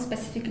talking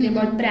specifically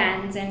about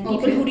brands and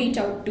people who reach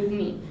out to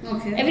me.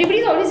 Okay.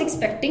 Everybody's always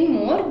expecting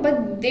more,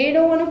 but they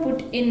don't want to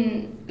put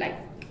in like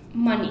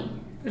money.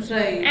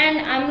 Right. And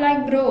I'm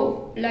like,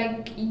 bro,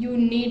 like you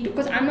need to,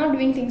 because I'm not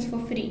doing things for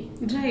free.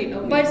 Right.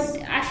 But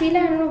I feel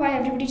like I don't know why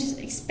everybody just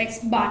expects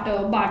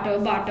barter.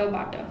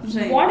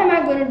 Right. What am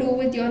I going to do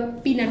with your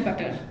peanut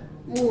butter?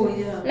 Oh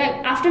yeah. Like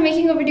after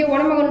making a video,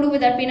 what am I going to do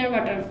with that peanut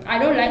butter?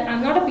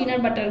 I'm not a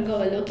peanut butter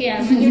girl, okay?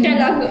 I'm a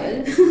Nutella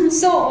girl.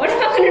 So what am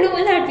I going to do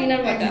with that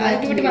peanut butter? Exactly.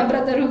 I'll give it to my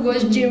brother who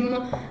goes gym.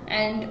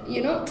 And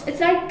you know,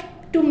 it's like,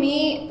 to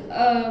me,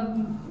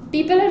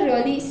 people are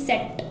really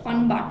set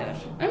on barter.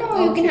 I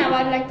know you can have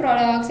our like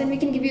products and we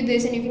can give you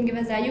this and you can give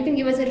us that. You can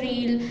give us a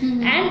reel.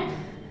 And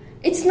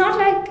it's not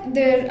like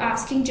they're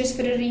asking just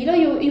for a reel or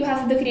you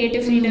have the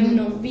creative freedom.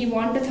 No, we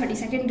want a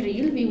 30-second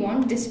reel. We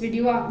want this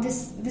video,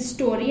 this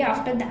story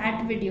after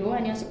that video,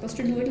 and you're supposed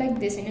to do it like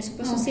this, and you're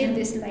supposed to say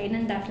this line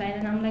and that line.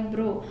 And I'm like,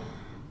 bro,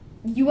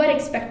 you are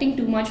expecting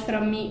too much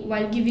from me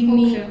while giving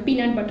me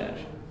peanut butter.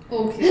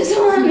 Okay.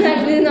 So I'm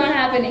like, this is not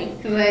happening.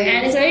 Right.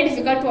 And it's very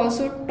difficult to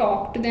also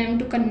talk to them,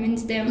 to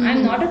convince them.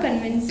 I'm not a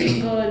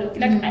convincing girl.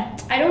 Like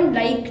I don't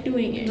like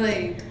doing it.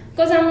 Right.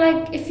 Because I'm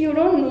like, if you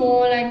don't know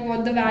like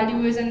what the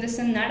value is and this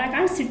and that, I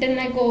can't sit and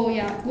like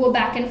go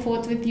back and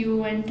forth with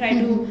you and try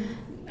to.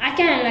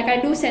 I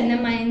do send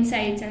them my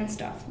insights and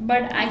stuff,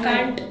 but I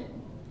can't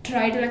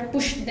try to like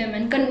push them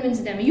and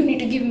convince them. You need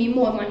to give me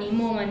more money.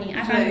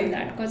 I can't do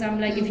that, because I'm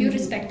like, if you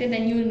respect it,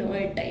 then you'll know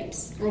it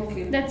types.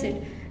 Okay. That's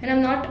it. And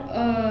I'm not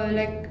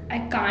like, I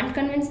can't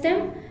convince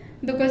them,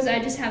 because I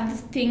just have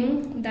this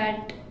thing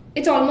that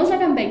it's almost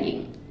like I'm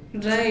begging.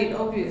 Right,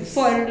 obvious.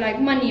 For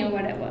like money or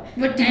whatever.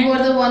 But you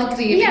are the one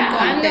creating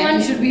content. I'm the one,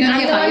 you should be on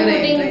the higher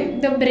putting end,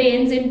 right? the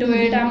brains into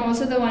it. I'm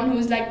also the one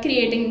who's like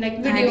creating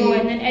like video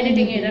and then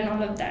editing it and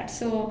all of that.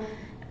 So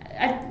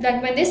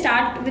like when they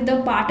start with the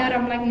barter,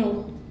 I'm like,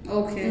 no.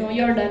 Okay. No,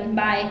 you're done.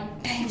 Bye.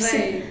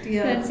 Right.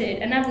 Yeah. That's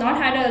it. And I've not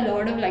had a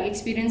lot of like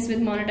experience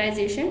with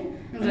monetization.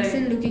 I'm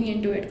still looking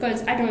into it,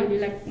 because I told you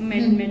like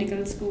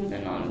medical school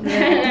and all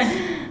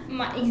that.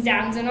 My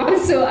exams and all.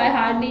 So I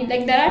hardly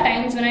like, there are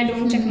times when I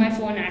don't check my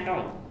phone at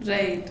all.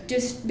 Right.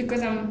 Just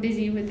because I'm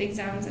busy with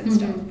exams and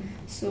stuff.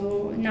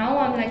 So now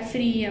I'm like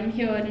free. I'm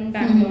here in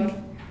Bangalore.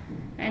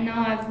 And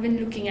now I've been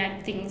looking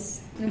at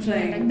things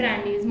like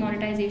brand deals,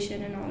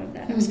 monetization and all of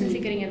that. I'm still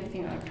figuring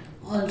everything out.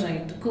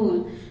 Alright,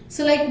 cool.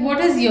 So like,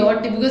 what is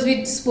your take? Because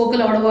we spoke a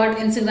lot about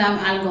Instagram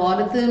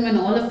algorithm and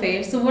all of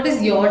it. So what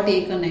is your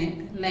take on it?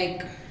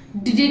 Like,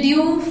 did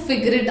you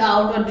figure it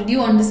out, or did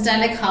you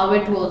understand like how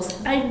it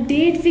works? I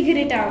did figure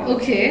it out.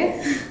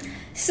 Okay.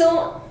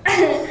 So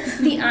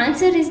the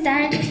answer is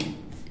that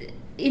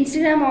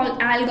Instagram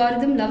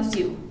algorithm loves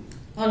you.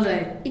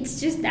 Alright. It's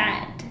just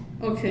that.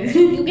 Okay.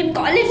 You can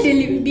call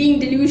it being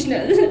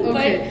delusional. Okay.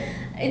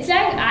 But it's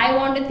like, I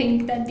want to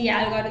think that the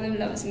algorithm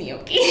loves me,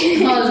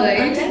 okay?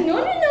 Alright. I'm like,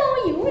 no,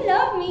 you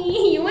love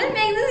me. You will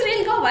make this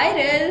reel go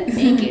viral.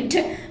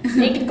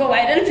 Make it go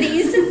viral,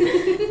 please.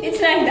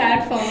 It's like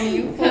that for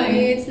me. For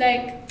me, it's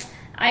like,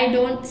 I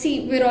don't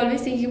see, we're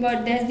always thinking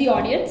about, there's the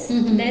audience,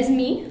 there's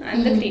me,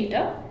 I'm the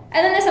creator,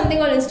 and then there's something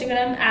called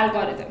Instagram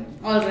algorithm.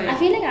 Alright. I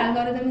feel like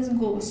algorithm is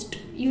ghost.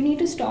 You need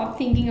to stop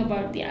thinking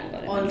about the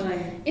algorithm.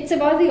 Alright. It's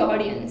about the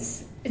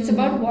audience. It's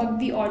about what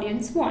the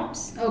audience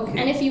wants. Okay.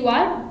 And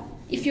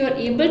if you're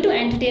able to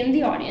entertain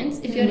the audience,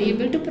 if you're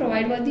able to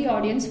provide what the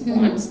audience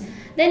wants,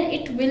 then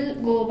it will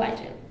go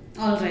viral.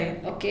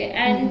 Alright. Okay.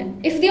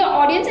 And if the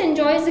audience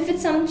enjoys, if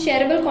it's some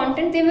shareable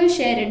content, they will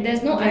share it.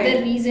 There's no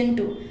other reason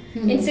to.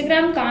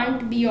 Instagram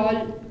can't be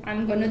all,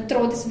 I'm gonna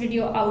throw this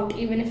video out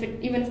even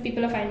if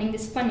people are finding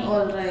this funny.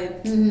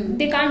 Alright.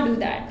 They can't do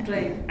that.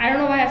 Right. I don't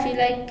know why I feel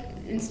like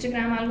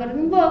Instagram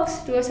algorithm works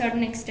to a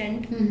certain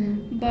extent,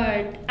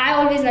 but I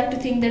always like to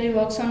think that it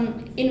works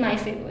in my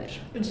favor.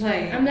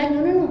 Right. I'm like,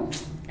 no.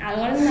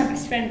 Algorithm is my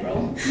best friend,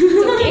 bro.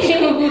 It's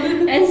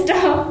okay. And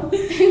stuff.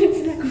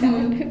 It's like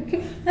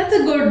that. That's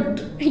a good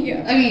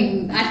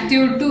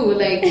attitude too.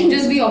 Like,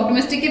 just be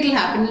optimistic, it'll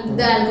happen.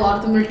 The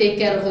algorithm will take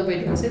care of the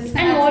videos.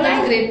 And more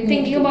like great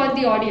thinking about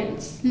the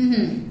audience.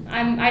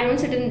 I don't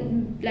sit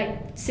and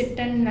like sit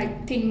and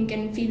like think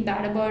and feel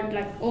bad about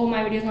like, oh,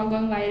 my video is not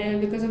going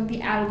viral because of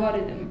the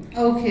algorithm.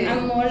 Okay.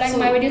 I'm more like,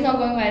 my video is not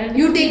going viral.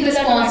 You take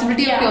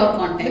responsibility of your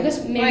content.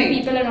 Because maybe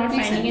people are not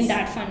Makes finding sense. it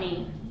that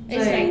funny.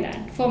 It's like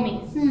that for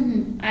me.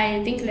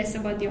 I think less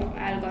about the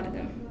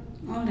algorithm.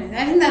 Alright,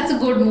 I think that's a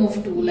good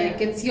move too.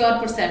 Like, it's your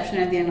perception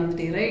at the end of the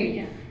day, right?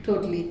 Yeah.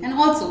 Totally. And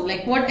also,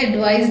 like, what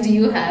advice do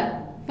you have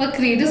for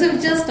creators who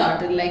just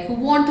started, like, who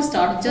want to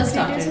start, just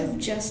Creators started? who've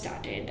just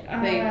started.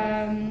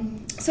 Right.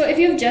 So if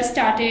you've just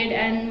started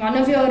and one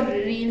of your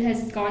reel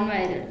has gone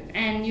viral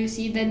and you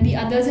see that the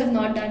others have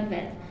not done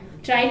well,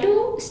 try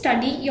to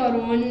study your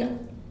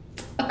own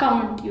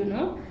account, you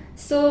know.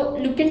 So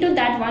look into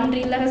that one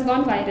reel that has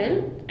gone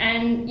viral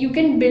and you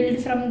can build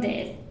from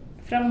there,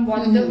 from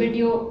what the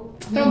video,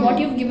 from what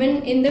you've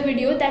given in the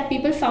video that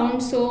people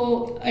found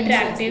so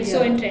attractive,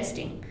 so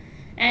interesting.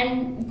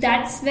 And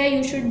that's where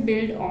you should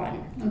build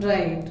on.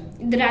 Right.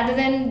 Rather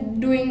than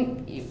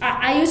doing,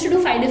 I used to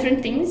do 5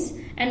 different things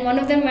and one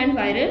of them went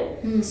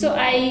viral. So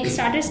I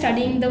started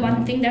studying the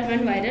one thing that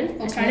went viral.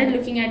 I started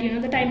looking at,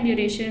 the time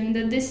duration,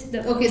 the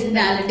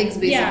analytics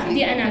basically. Yeah,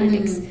 the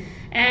analytics.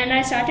 And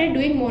I started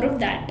doing more of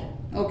that.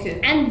 Okay.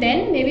 And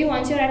then maybe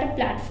once you're at a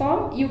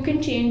platform, you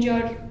can change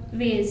your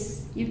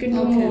ways. You can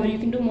do more. You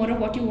can do more of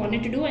what you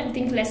wanted to do and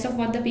think less of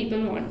what the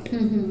people want.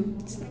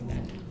 It's like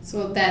that.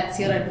 So that's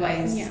your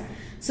advice. Yeah.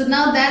 So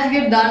now that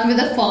we're done with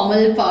the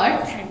formal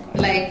part, Thank God.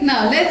 like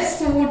now let's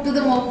move to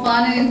the more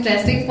fun and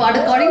interesting part,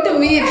 according to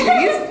me at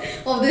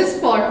least, of this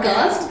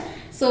podcast.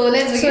 So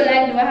let's begin. So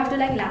like, do I have to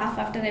like laugh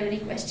after every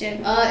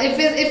question?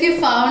 If you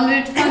found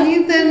it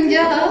funny, then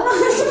yeah.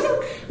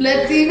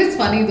 Let's see if it's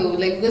funny though.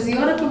 Like, because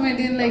you're a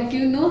comedian, like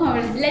you know how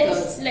it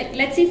goes.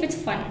 Let's see if it's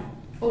fun.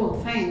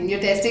 Oh, fine. You're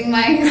testing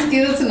my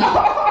skills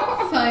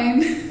now.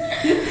 Fine.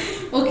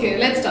 Okay,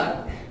 let's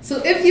start. So,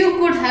 if you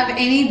could have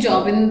any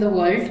job in the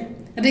world,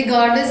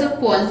 regardless of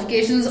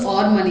qualifications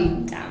or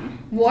money, Damn.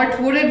 what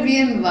would it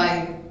be and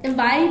why?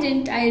 Why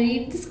didn't I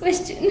read this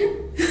question?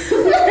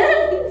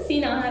 See,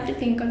 now I have to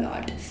think a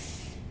lot.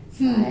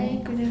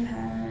 I could have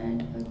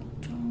had a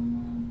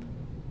job.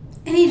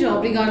 Any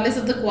job, regardless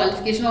of the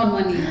qualification or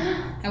money.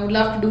 I would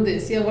love to do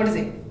this. Yeah, what is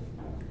it?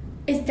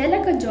 Is there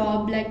like a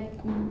job like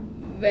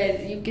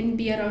where you can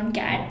be around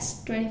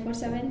cats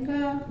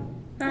 24/7?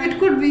 It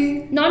could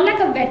be. Not like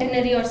a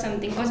veterinary or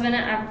something. Because when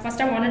I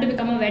wanted to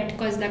become a vet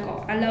because like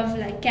I love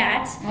like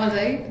cats.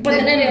 Alright. But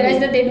then I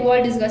realized that they do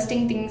all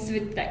disgusting things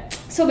with like.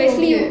 So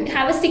basically, you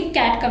have a sick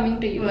cat coming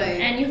to you,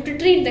 and you have to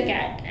treat the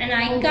cat. And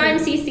I can't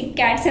see sick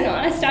cats and all.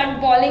 I start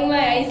bawling my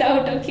eyes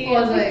out. Okay,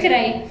 I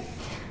cry.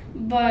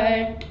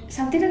 But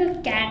something like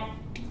a cat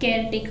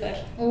caretaker.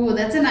 Oh,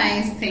 that's a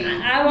nice thing.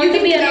 I want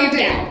to be around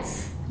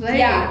cats. Right.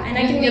 Yeah, and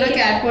I can. You're a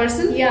cat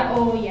person. Yeah.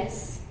 Oh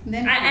yes.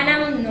 Then And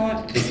I'm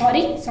not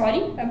sorry,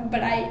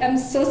 but I am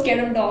so scared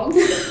of dogs.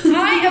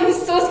 I am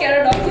so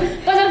scared of dogs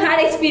because I've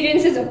had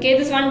experiences. Okay,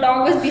 this one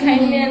dog was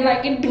behind me and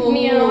like it took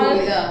me and all.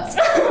 Yeah.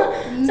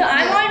 So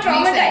I'm all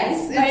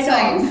traumatized by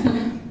dogs.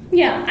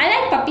 Yeah, I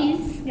like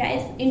puppies,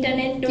 guys.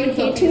 Internet, don't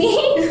hate me.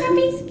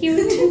 Puppies,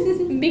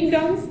 cute. Big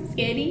dogs,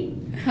 scary.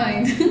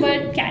 Fine.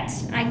 But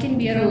cats, I can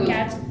be around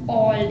cats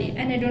all day.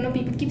 And I don't know,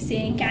 people keep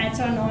saying cats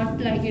are not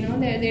like, they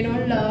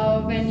don't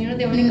love and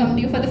they only come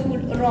to you for the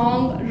food.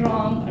 Wrong.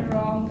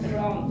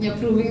 You're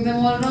proving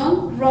them all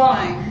wrong?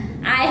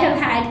 Wrong. I have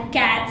had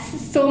cats,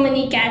 so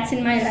many cats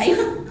in my life.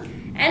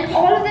 And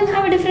all of them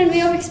have a different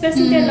way of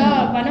expressing their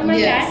love. One of my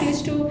cats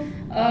used to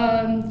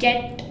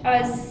get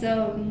us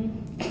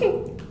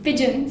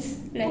pigeons.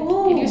 Like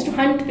it used to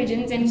hunt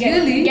pigeons and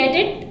get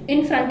it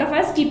in front of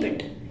us, keep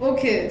it.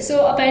 Okay.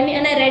 So apparently,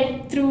 and I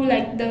read through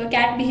like the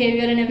cat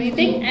behavior and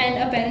everything, and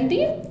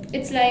apparently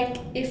it's like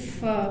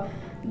if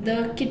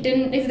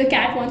the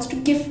cat wants to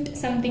gift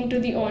something to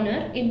the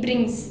owner, it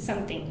brings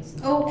something.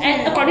 Okay.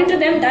 And according to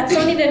them, that's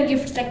only their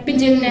gifts, like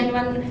pigeon and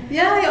one.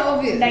 Yeah,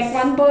 obvious. Like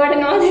one bird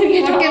and all they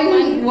get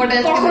off. What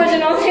else? Cockroach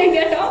and all they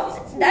get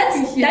off.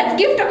 That's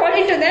gift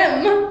according to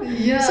them.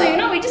 Yeah.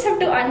 So we just have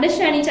to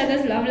understand each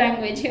other's love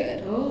language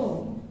here.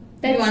 Oh.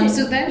 That's you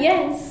understood that?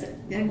 Yes.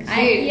 Yeah,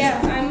 great.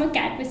 I'm a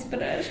cat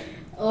whisperer.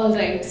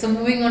 Alright, so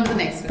moving on to the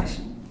next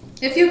question.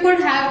 If you could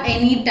have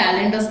any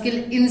talent or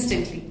skill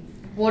instantly,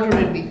 what would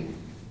it be?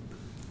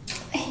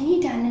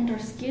 Any talent or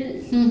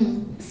skill?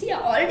 See,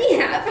 I already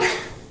have.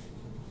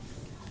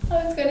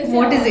 I was gonna say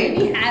what is I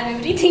already have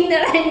everything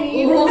that I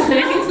need.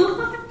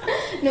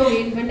 No,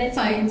 wait, but let's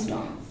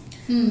brainstorm.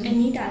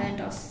 Any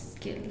talent or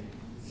skill?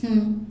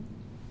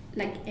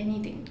 Like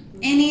anything.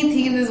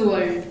 Anything in this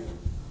world.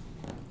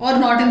 Or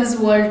not in this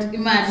world,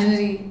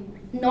 imaginary.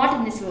 Not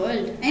in this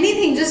world.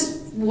 Anything,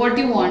 just what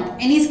you want.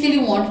 Any skill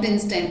you want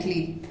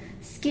instantly.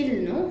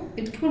 Skill, no?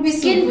 It could be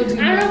skill. So good.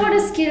 I don't know about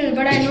a skill,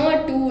 but I know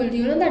a tool.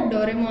 You know that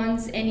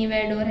Doraemon's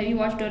Anywhere door? Have you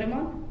watched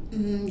Doraemon?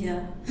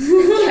 Yeah.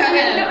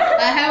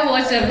 I have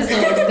watched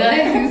episodes,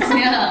 guys.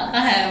 Yeah, I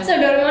have. So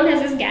Doraemon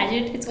has this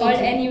gadget. It's called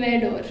Anywhere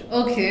door.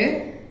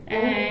 Okay.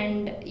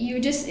 and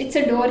it's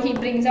a door he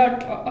brings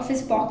out of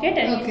his pocket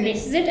and he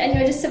places it, and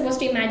you're just supposed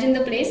to imagine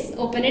the place,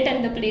 open it,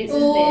 and the place is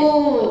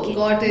there.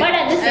 Got it. But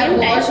at the same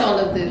time, I watched all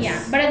of this.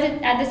 Yeah, but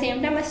at the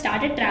same time, I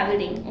started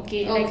traveling. Like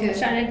I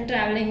started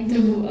traveling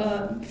through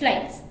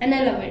flights, and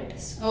I love it.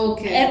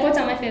 Airports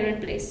are my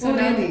favorite place. So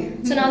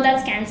now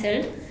that's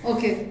cancelled.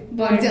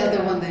 But what's the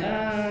other one then?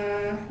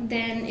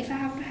 Then if I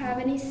have to have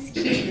any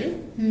skill,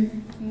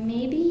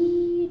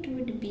 maybe it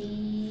would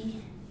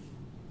be,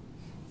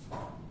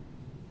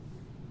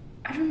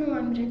 I don't know,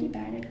 I'm really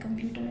bad at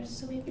computers,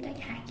 so maybe like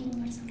hacking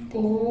or something.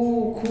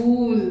 Oh,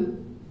 cool.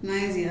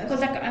 Nice, yeah. Because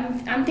like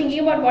I'm thinking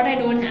about what I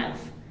don't have.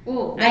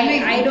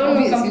 I don't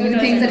know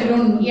computers. Things that you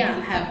don't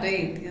have,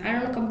 right? Yeah. I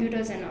don't know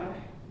computers and all.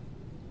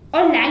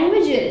 Or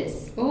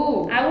languages.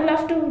 I would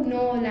love to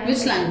know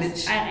languages. Which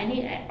language? I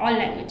need all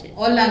languages.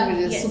 All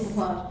languages, yes.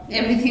 super.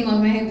 Everything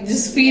on my head,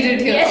 just feed it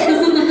here.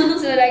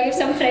 Yes. So like if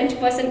some French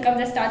person comes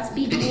and starts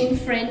speaking in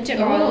French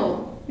and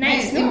all.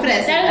 Nice, no?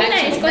 Impressive. That would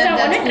be nice because I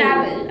want to cool.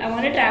 travel. I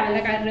want to travel.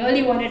 Like I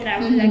really want to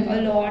travel like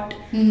a lot.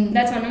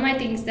 That's one of my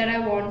things that I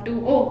want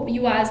to. Oh,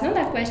 you asked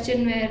that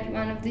question where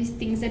one of these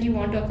things that you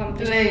want to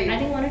accomplish. Right. I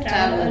think I want to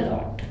travel a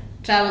lot.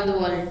 Travel the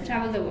world.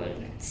 Travel the world.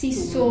 See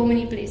so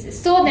many places.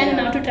 So then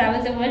now to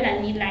travel the world,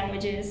 I'll need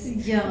languages.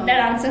 Yeah. That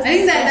answers. I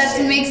think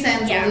that makes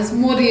sense. Yeah. It's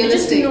more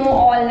realistic. Just know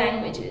all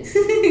languages.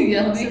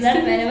 Yeah. So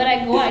that wherever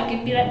I go, I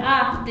can be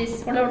like,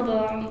 this.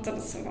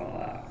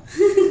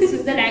 This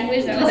is the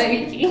language that I was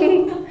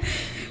speaking.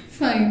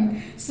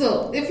 Fine.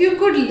 So, if you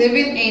could live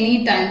in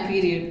any time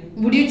period,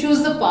 would you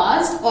choose the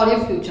past or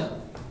your future?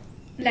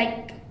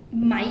 Like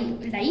my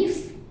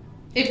life?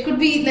 It could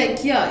be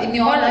like, in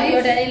your life.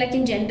 You're telling like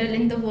in general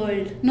in the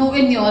world? No,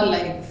 in your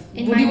life.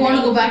 Would you want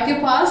to go back to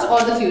your past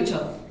or the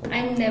future?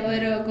 I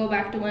never go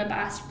back to my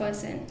past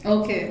person.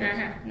 Okay.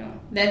 No.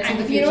 Let's see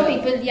the future. You know,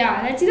 people,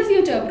 let's see the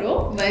future,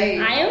 bro.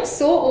 Right. I am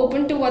so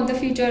open to what the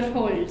future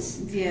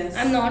holds. Yes.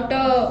 I'm not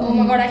oh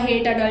my god, I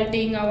hate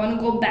adulting. I want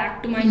to go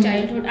back to my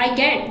childhood. I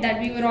get that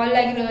we were all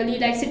like really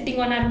like sitting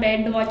on our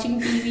bed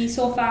watching TV,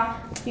 sofa,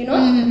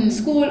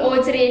 school,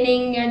 it's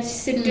raining and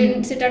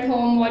sit at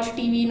home, watch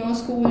TV, no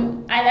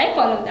school. I like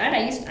all of that.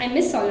 I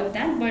miss all of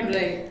that, but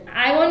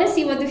I want to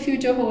see what the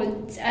future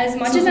holds. As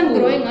much as I'm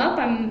growing up,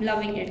 I'm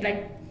loving it.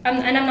 Like,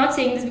 and I'm not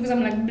saying this because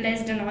I'm like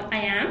blessed and all. I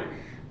am,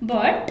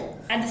 but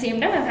at the same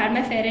time, I've had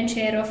my fair and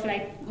share of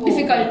like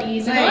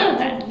difficulties and all of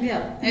that.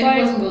 Yeah,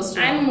 but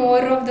I'm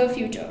more of the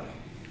future.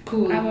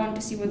 Cool. I want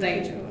to see what the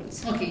future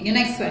holds. Okay, your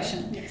next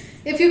question. Yes.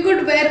 If you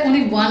could wear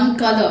only one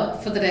color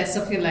for the rest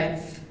of your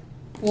life,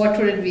 what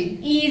would it be?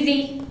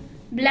 Easy.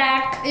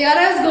 Black. Yeah,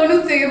 I was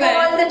going to say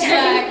that. All the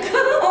time.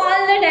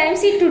 All the time.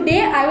 See,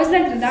 today I was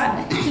like,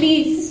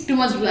 please. Too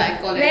much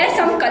black already. Wear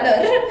some color.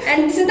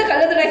 And this is the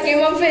color that I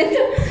came up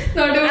with.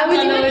 Not even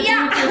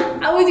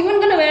I was even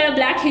going to wear a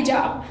black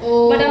hijab.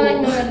 But I'm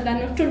like,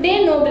 no.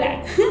 Today, no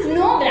black.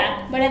 No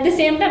black. But at the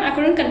same time, I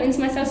couldn't convince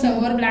myself, so I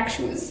wore black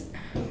shoes.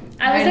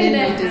 I was like,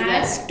 there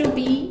has to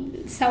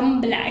be some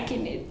black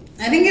in it.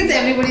 I think it's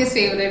everybody's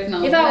favorite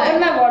now. If I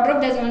open my wardrobe,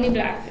 there's only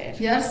black there.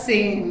 Yeah,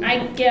 same.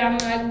 I'm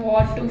like,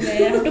 what to wear?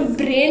 I have to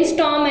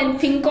brainstorm and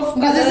think of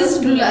colors. This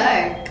is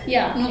black.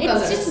 Yeah, no it's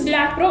colors. Just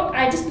black, bro.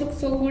 I just look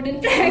so good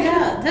in black.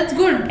 Yeah, that's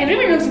good.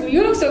 Everybody looks good.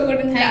 You look so good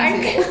in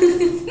black.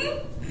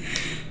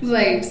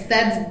 Right,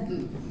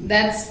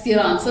 that's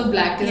your answer.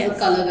 Black is the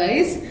color,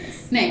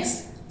 guys.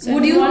 Next, so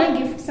would you want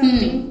to gift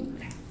something?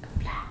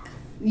 Black.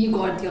 You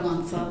got your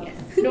answer. Yes.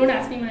 Don't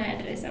ask me my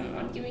address. I'm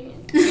not giving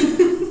it.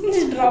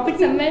 Just drop it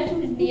somewhere.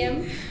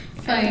 DM.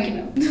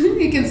 Fine.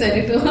 You can send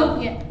it to her.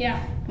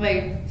 Yeah.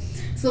 Right.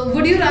 So,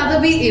 would you rather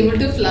be able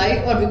to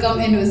fly or become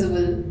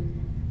invisible?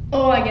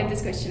 Oh, I get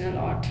this question a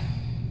lot.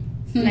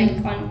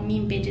 Like on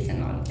meme pages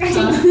and all.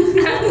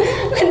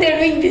 When they're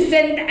doing this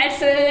and that,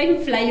 so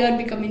like fly or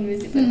become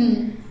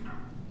invisible.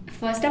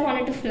 First, I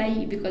wanted to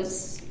fly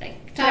because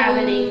like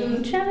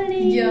traveling.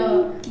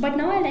 Yeah. But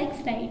now I like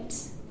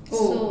flights.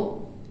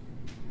 So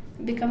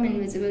become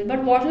invisible.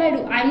 But what will I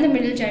do? I'm the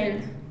middle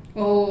child.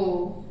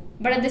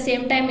 But at the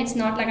same time, it's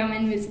not like I'm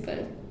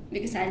invisible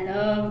because I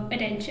love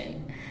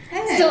attention.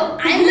 Hey. So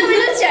I'm the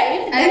middle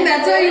child. I think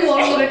that's why you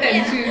want more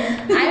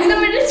attention. I'm the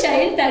middle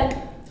child that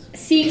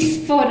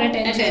seeks for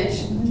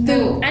attention.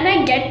 And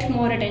I get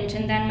more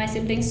attention than my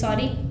siblings.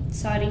 Sorry.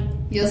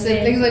 Your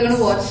siblings are going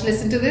to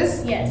listen to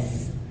this?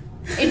 Yes.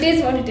 It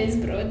is what it is,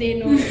 bro. They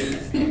know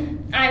it.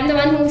 I'm the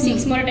one who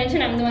seeks more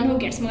attention. I'm the one who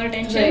gets more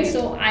attention. Right.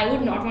 So I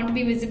would not want to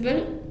be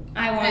visible.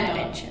 I want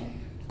attention.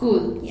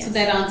 Cool. Yes. So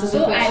that answers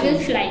the question. So I will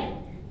fly.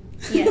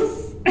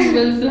 Yes. You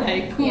will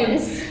fly. Cool.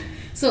 Yes.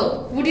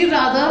 So, would you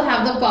rather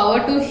have the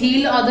power to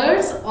heal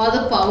others or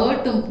the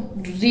power to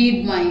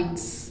read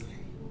minds?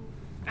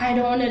 I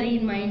don't want to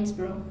read minds,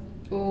 bro.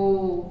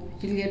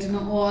 You'll get to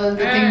know all the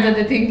things that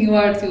they're thinking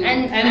about you.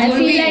 And I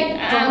feel like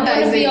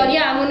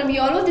I'm going to be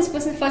all this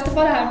person. First of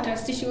all, I have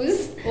trust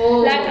issues.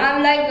 Like,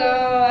 I'm like,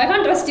 I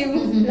can't trust you.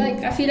 Like,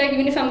 I feel like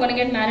even if I'm going to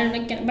get married,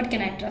 like, but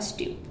can I trust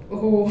you?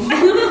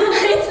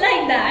 It's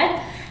like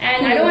that.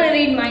 And I don't want to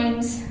read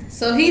minds.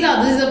 So heal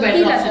others is a better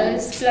Heal option.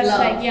 others, plus Love,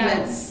 like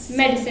let's-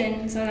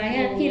 medicine. So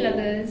like heal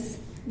others.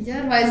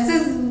 Yeah, why is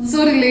this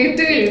so related?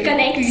 It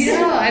connects.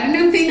 Yeah, I didn't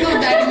even think of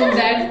that from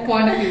that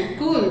point of view.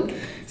 Cool.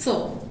 So,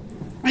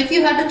 if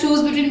you had to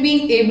choose between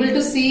being able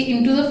to see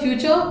into the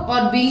future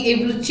or being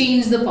able to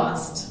change the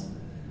past,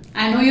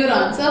 I know your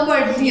answer,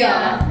 but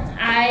yeah.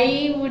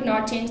 I would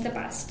not change the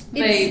past.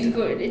 It's Right.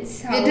 good.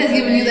 It's how It has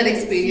given you that it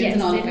is. experience Yes,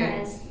 and all it of it.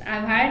 has.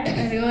 I've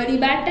had really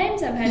bad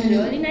times. I've had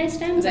really nice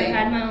times. Right. I've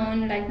had my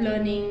own like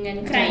learning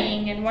and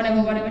crying and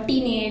whatever,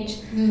 teenage.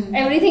 Mm.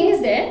 Everything is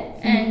there,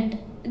 and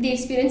the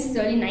experience is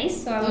really nice.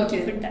 So I will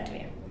keep it that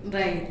way.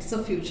 Right,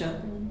 so future.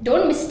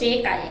 Don't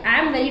mistake. I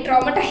am very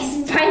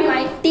traumatized by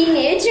my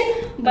teenage,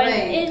 but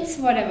Right. it's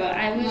whatever.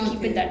 I will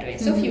keep it that way.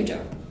 So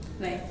future.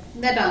 Right,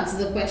 that answers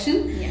the question.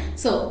 Yeah.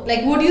 So,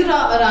 like, would you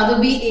rather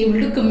be able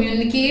to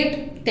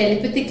communicate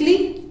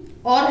telepathically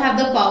or have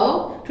the power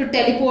to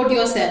teleport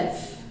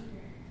yourself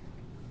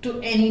to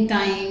any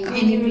time,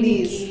 any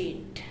place?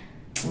 Communicate.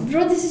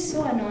 Bro, this is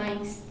so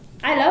annoying.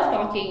 I love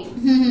talking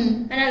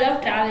and I love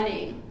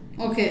traveling.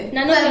 Okay.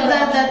 None of your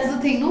That's the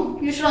thing, no?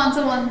 You should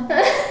answer one.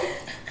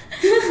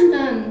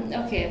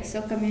 Okay,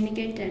 so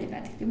communicate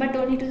telepathically, but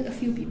only to a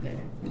few people.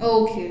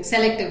 Okay,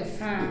 selective.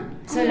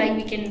 So like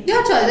we can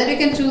Your choice, that you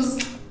can choose.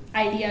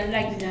 idea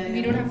like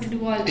we don't have to do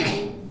all the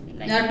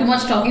like, Not too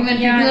much talking when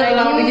yeah, people are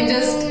like, around, we can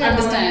just no,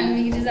 understand.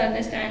 We can just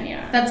understand,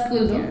 yeah. That's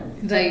cool though.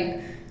 Right.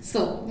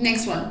 So,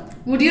 next one.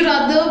 Would you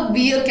rather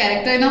be a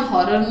character in a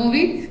horror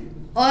movie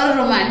or a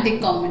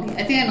romantic comedy?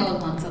 I think I know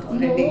the answer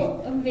already.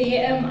 No way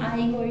am I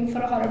going for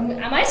a horror movie.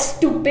 Am I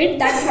stupid?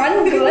 That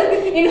one girl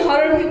in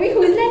horror movie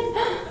who is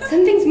like,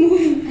 something's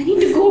moving. I need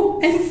to go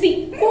and see.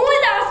 Who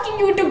is asking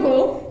you to go?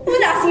 Who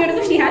is asking you to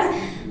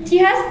go? She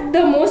has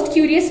the most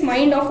curious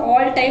mind of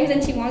all times,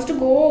 and she wants to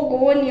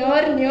go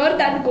near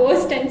that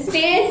ghost and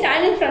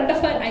stand in front of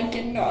her. I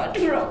cannot,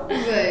 bro.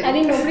 Right. I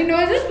think nobody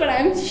knows this, but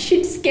I'm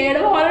shit scared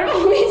of horror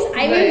movies.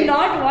 I will Right.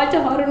 not watch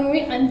a horror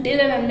movie until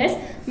and unless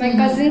my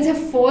cousins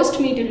have forced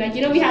me to. Like,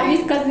 we have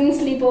these cousin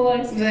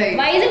sleepovers. Right.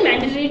 Why is it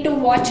mandatory to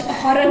watch a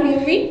horror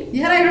movie?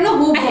 Yeah, I don't know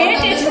who I brought hate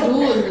up it. this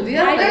rule.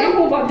 Yeah, I don't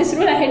know who bought this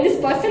rule. I hate this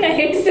person. I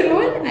hate this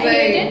rule. I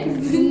hate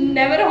it.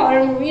 Never a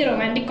horror movie, a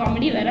romantic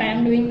comedy where I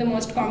am doing the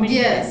most comedy.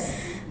 Yes.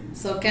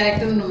 So,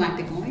 character in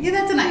romantic comedy. Yeah,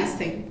 that's a nice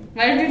thing.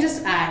 Why don't you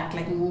just act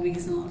like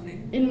movies and all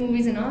that? In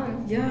movies and all.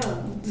 Yeah,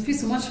 this be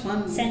so much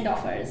fun. Send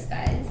offers,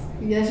 guys.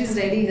 Yeah, she's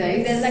ready,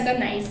 guys. There's like a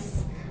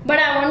nice. But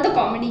I want the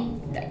comedy,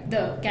 like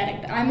the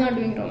character. I'm not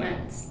doing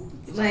romance.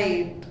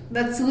 Right.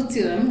 That suits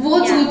you.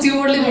 Both Yeah. suits you.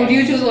 Only would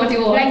you choose what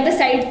you want? Like the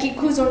sidekick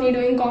who's only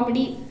doing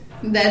comedy.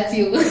 That's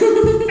you.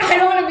 I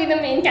don't want to be the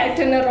main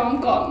character in a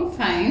rom-com.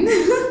 Fine.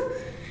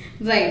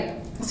 Right.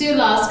 So your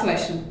last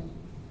question.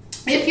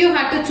 If you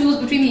had to choose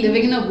between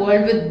living in a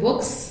world with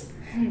books,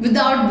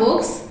 without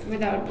books,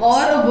 Without books.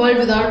 or a world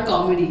without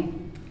comedy,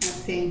 I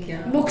think,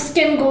 yeah. Books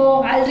can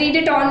go. I'll read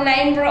it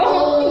online, bro.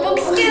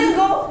 Books can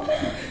go.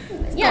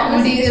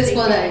 Comedy is seriously.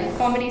 for life.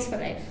 Comedy is for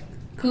life.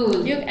 Cool.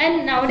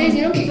 And nowadays,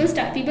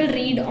 people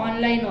read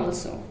online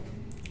also.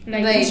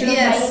 Like Right, instead of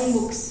yes. buying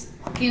books.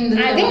 Kindle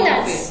I think and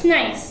all that's of it.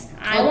 nice.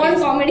 I Okay, want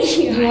so comedy.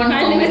 you want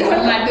I can't live comedy, without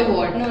no matter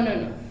what.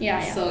 No.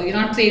 Yeah. So you're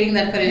not trading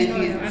that for no,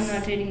 anything no, else. I'm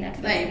not reading that.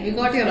 For Right, anything. we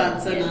got your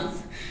answer Yes. now.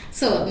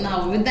 So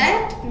now with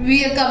that,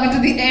 we are coming to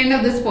the end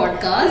of this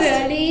podcast.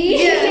 Really?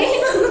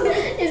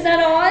 Yes. Is that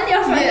all?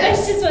 Your fun Yes.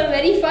 questions were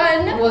very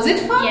fun. Was it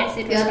fun? Yes,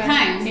 it was Yeah, fun.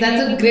 thanks. They That's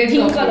made a me great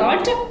think a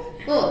compliment. lot.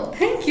 Oh,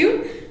 thank you.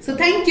 So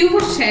thank you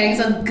for sharing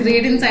some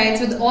great insights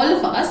with all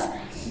of us.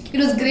 It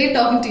was great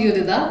talking to you,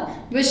 Rida.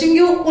 Wishing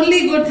you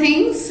only good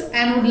things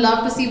and would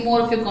love to see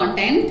more of your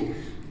content.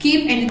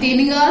 Keep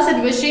entertaining us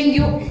and wishing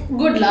you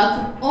good luck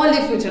for all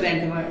your future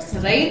endeavors,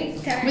 right?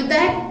 Thank With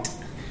that,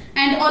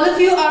 and all of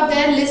you out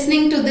there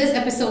listening to this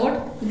episode,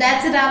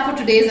 that's a wrap for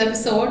today's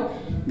episode.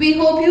 We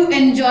hope you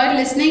enjoyed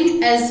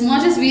listening as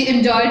much as we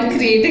enjoyed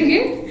creating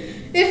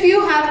it. If you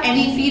have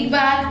any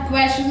feedback,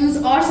 questions,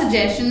 or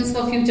suggestions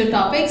for future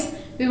topics,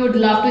 we would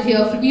love to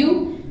hear from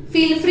you.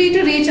 Feel free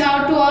to reach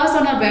out to us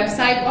on our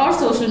website or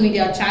social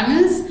media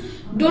channels.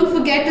 Don't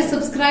forget to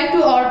subscribe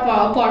to our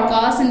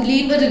podcast and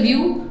leave a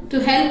review to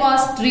help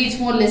us reach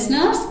more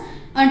listeners.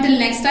 Until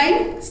next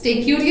time,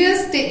 stay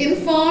curious, stay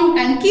informed,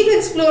 and keep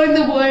exploring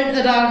the world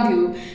around you.